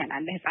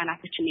አሳይተናል፣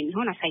 ለህፃናቶችም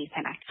የሚሆን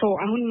አሳይተናል።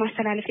 አሁን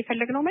ማስተላለፍ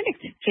የፈለግነው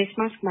መልእክት ፌስ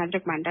ማስክ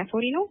ማድረግ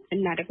ማንዳቶሪ ነው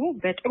እና ደግሞ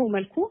በጥሩ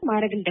መልኩ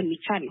ማድረግ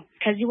እንደሚቻል ነው።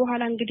 ከዚህ በኋላ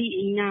እንግዲህ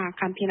እኛ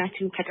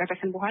ካምፔናችንን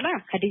ከጨረስን በኋላ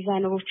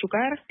ከዲዛይነሮቹ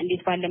ጋር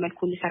እንዴት ባለ መልኩ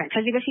እንሰራ።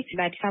 ከዚህ በፊት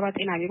ለአዲስ አበባ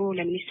ጤና ቢሮ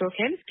ለሚኒስትር ኦፍ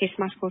ሄልዝ ፌስ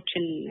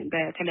ማስኮችን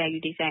በተለያዩ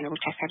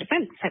ዲዛይነሮች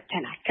አሰርተን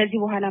ሰጥተናል። ከዚህ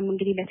በኋላም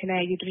እንግዲህ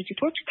ለተለያዩ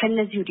ድርጅቶች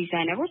ከነዚሁ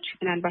ዲዛይነሮች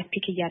ምናልባት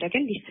ፒክ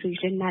እያደረግን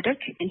ዲስትሪቢዩት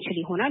ልናደርግ እንችል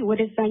ይሆናል።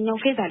 ወደዛኛው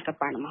ፌዝ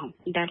አልገባንም። አሁን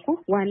እንዳልኩ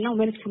ዋናው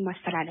መልዕክቱን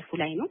ማስተላለፉ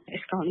ላይ ነው።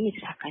 እስካሁንም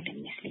የተሳካልን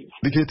ይመስለኛል።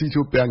 ዲኬት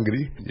ኢትዮጵያ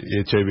እንግዲህ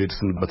የኤችአይቪ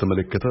ኤድስን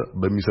በተመለከተ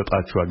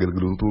በሚሰጣቸው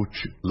አገልግሎቶች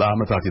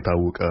ለዓመታት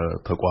የታወቀ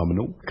ተቋም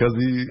ነው።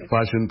 ከዚህ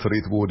ፋሽን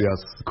ትርኢት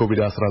ወዲያስ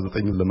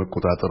ኮቪድ-19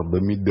 ለመቆጣጠር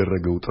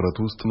በሚደረገው ጥረት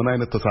ውስጥ ምን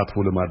አይነት ተሳትፎ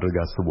ለማድረግ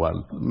አስቧል?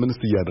 ምንስ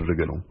እያደረገ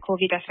ነው?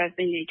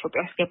 ኮቪድ-19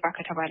 ኢትዮጵያ ውስጥ ገባ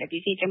ከተባለ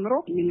ጊዜ ጀምሮ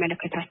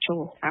የሚመለከታቸው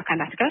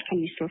አካላት ጋር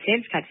ከሚኒስትር ኦፍ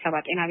ሄልዝ ከአዲስ አበባ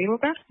ጤና ቢሮ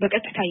ጋር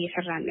በቀጥታ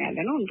እየሰራን ነው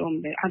ያለነው። እንደውም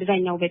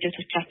አብዛኛው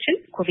በጀቶቻችን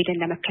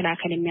ኮቪድን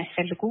ለመከላከል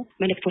የሚያስፈልጉ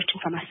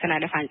መልእክቶችን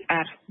ከማስተላለፍ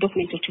አንጻር፣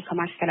 ዶክሜንቶችን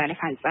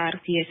ከማስተላለፍ አንጻር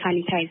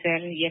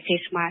የሳኒታይዘር፣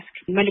 የፌስ ማስክ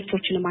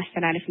መልእክቶችን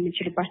ማስተላለፍ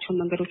የምንችልባቸውን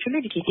መንገዶች ሁሉ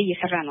ዲኬት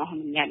እየሰራ ነው አሁን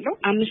ያለው።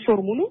 5 ወር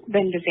ሙሉ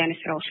በእንደዚህ አይነት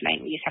ስራዎች ላይ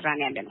ነው እየሰራን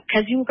ያለነው።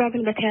 ከዚሁ ጋር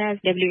ግን በተያያዘ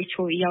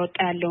WHO እያወጣ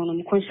ያለውንም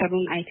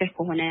ኮንሰርኑን አይተህ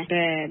ከሆነ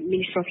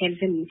በሚኒስትር ኦፍ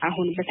ሄልዝም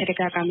አሁን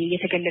በተደጋጋሚ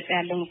እየተገለጸ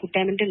ያለውን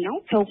ጉዳይ ምንድን ነው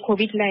ሰው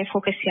ኮቪድ ላይ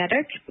ፎከስ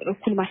ሲያደርግ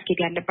እኩል ማስኬድ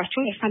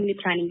ያለባቸው የፋሚሊ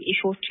ፕላኒንግ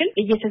ኢሹዎችን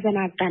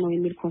እየተዘናጋ ነው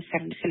የሚል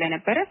ኮንሰርን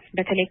ስለነበረ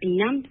በተለይ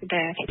እኛም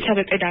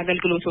በሰብዕድ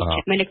አገልግሎቶች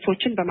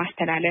መልእክቶችን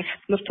በማስተላለፍ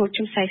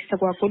ምርቶችም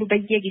ሳይስተጓጎሉ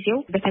በየጊዜው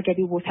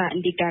በተገቢው ቦታ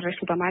እንዲዳረሱ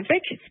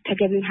በማድረግ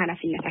ተገቢውን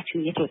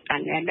ኃላፊነታችን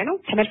እየተወጣን ነው ያለነው።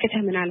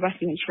 ተመልክተህ ምናልባት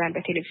ሊሆን ይችላል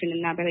በቴሌቪዥን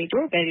እና በሬዲዮ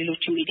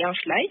በሌሎች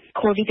ሚዲያዎች ላይ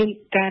ኮቪድን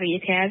ጋር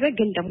የተያያዘ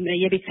ግን ደግሞ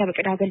የቤተሰብ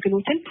እቅድ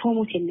አገልግሎትን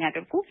ፕሮሞት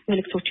የሚያደርጉ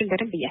መልእክቶችን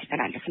በደንብ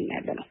እያስተላለፍን ነው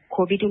ያለነው።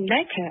 ኮቪድም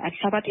ላይ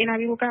ከአዲስ አበባ ጤና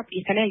ቢሮ ጋር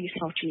የተለያዩ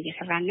ስራዎችን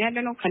እየሰራን ነው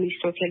ያለነው።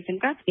 ከሚኒስትር ኦፍ ሄልዝ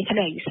ጋር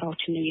የተለያዩ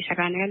ስራዎችን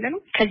እየሰራን ነው ያለነው።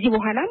 ከዚህ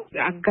በኋላ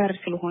አጋር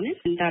ስለሆነ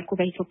እንዳልኩ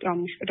በኢትዮጵያ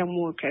ውስጥ ደግሞ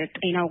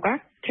ከጤናው ጋር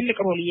ትልቅ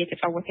ሮል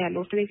እየተጫወተ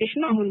ያለው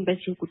ኦርጋናይዜሽን ነው። አሁን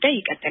በዚህ ጉዳይ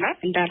ይቀጥላል።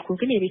 እንዳልኩ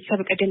ግን የቤተሰብ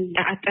እቅድን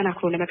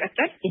አጠናክሮ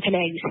ለመቀጠል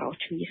የተለያዩ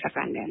ስራዎችን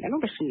እየሰራን ነው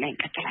ያለነው። በሱም ላይ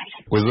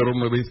እንቀጥላለን። ወይዘሮ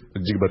መቤት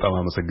እጅግ በጣም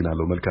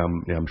አመሰግናለሁ። መልካም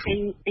ያምሹ።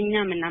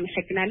 እኛም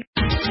እናመሰግናለን።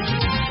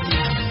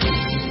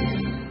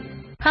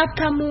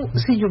 ሀብታሙ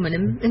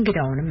ስዩምንም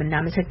እንግዳውንም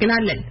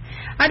እናመሰግናለን።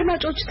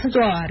 አድማጮች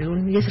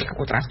ተዘዋዋሪውን የስልክ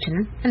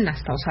ቁጥራችንን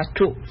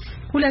እናስታውሳችሁ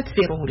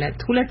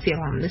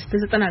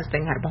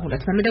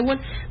 2022059942 በመደወል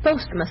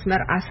በውስጥ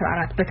መስመር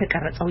 14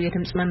 በተቀረጸው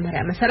የድምጽ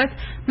መመሪያ መሰረት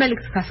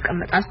መልእክት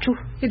ካስቀመጣችሁ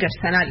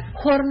ይደርሰናል።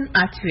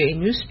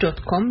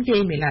 horn@voanews.com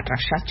የኢሜል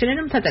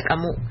አድራሻችንንም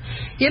ተጠቀሙ።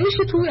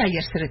 የምሽቱ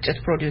የአየር ስርጭት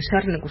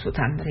ፕሮዲዩሰር ንጉሱ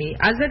ታምሬ፣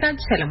 አዘጋጅ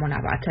ሰለሞን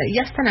አባተ፣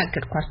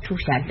 እያስተናገድኳችሁ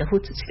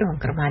ያለሁት ጽዮን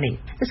ግርማ ነኝ።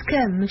 እስከ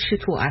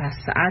ምሽቱ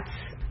 4 ሰዓት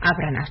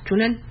አብረናችሁ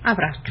ነን።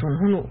 አብራችሁን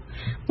ሁኑ።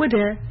 ወደ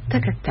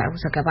ተከታዩ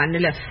ዘገባ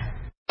እንለፍ።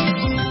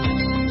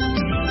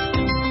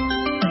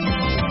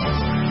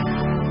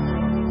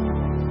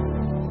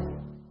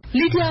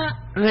 ሊዲያ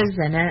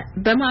ረዘነ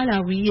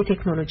በማላዊ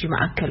የቴክኖሎጂ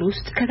ማዕከል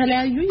ውስጥ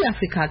ከተለያዩ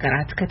የአፍሪካ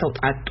ሀገራት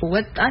ከተውጣጡ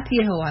ወጣት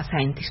የህዋ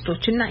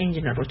ሳይንቲስቶችና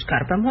ኢንጂነሮች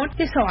ጋር በመሆን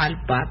የሰው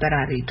አልባ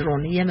በራሪ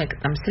ድሮን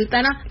የመቅጠም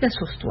ስልጠና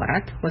ለ3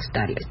 ወራት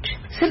ወስዳለች።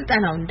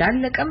 ስልጠናው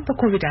እንዳለቀም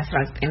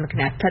በኮቪድ-19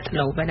 ምክንያት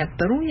ተጥለው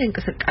በነበሩ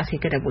የእንቅስቃሴ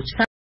ገደቦች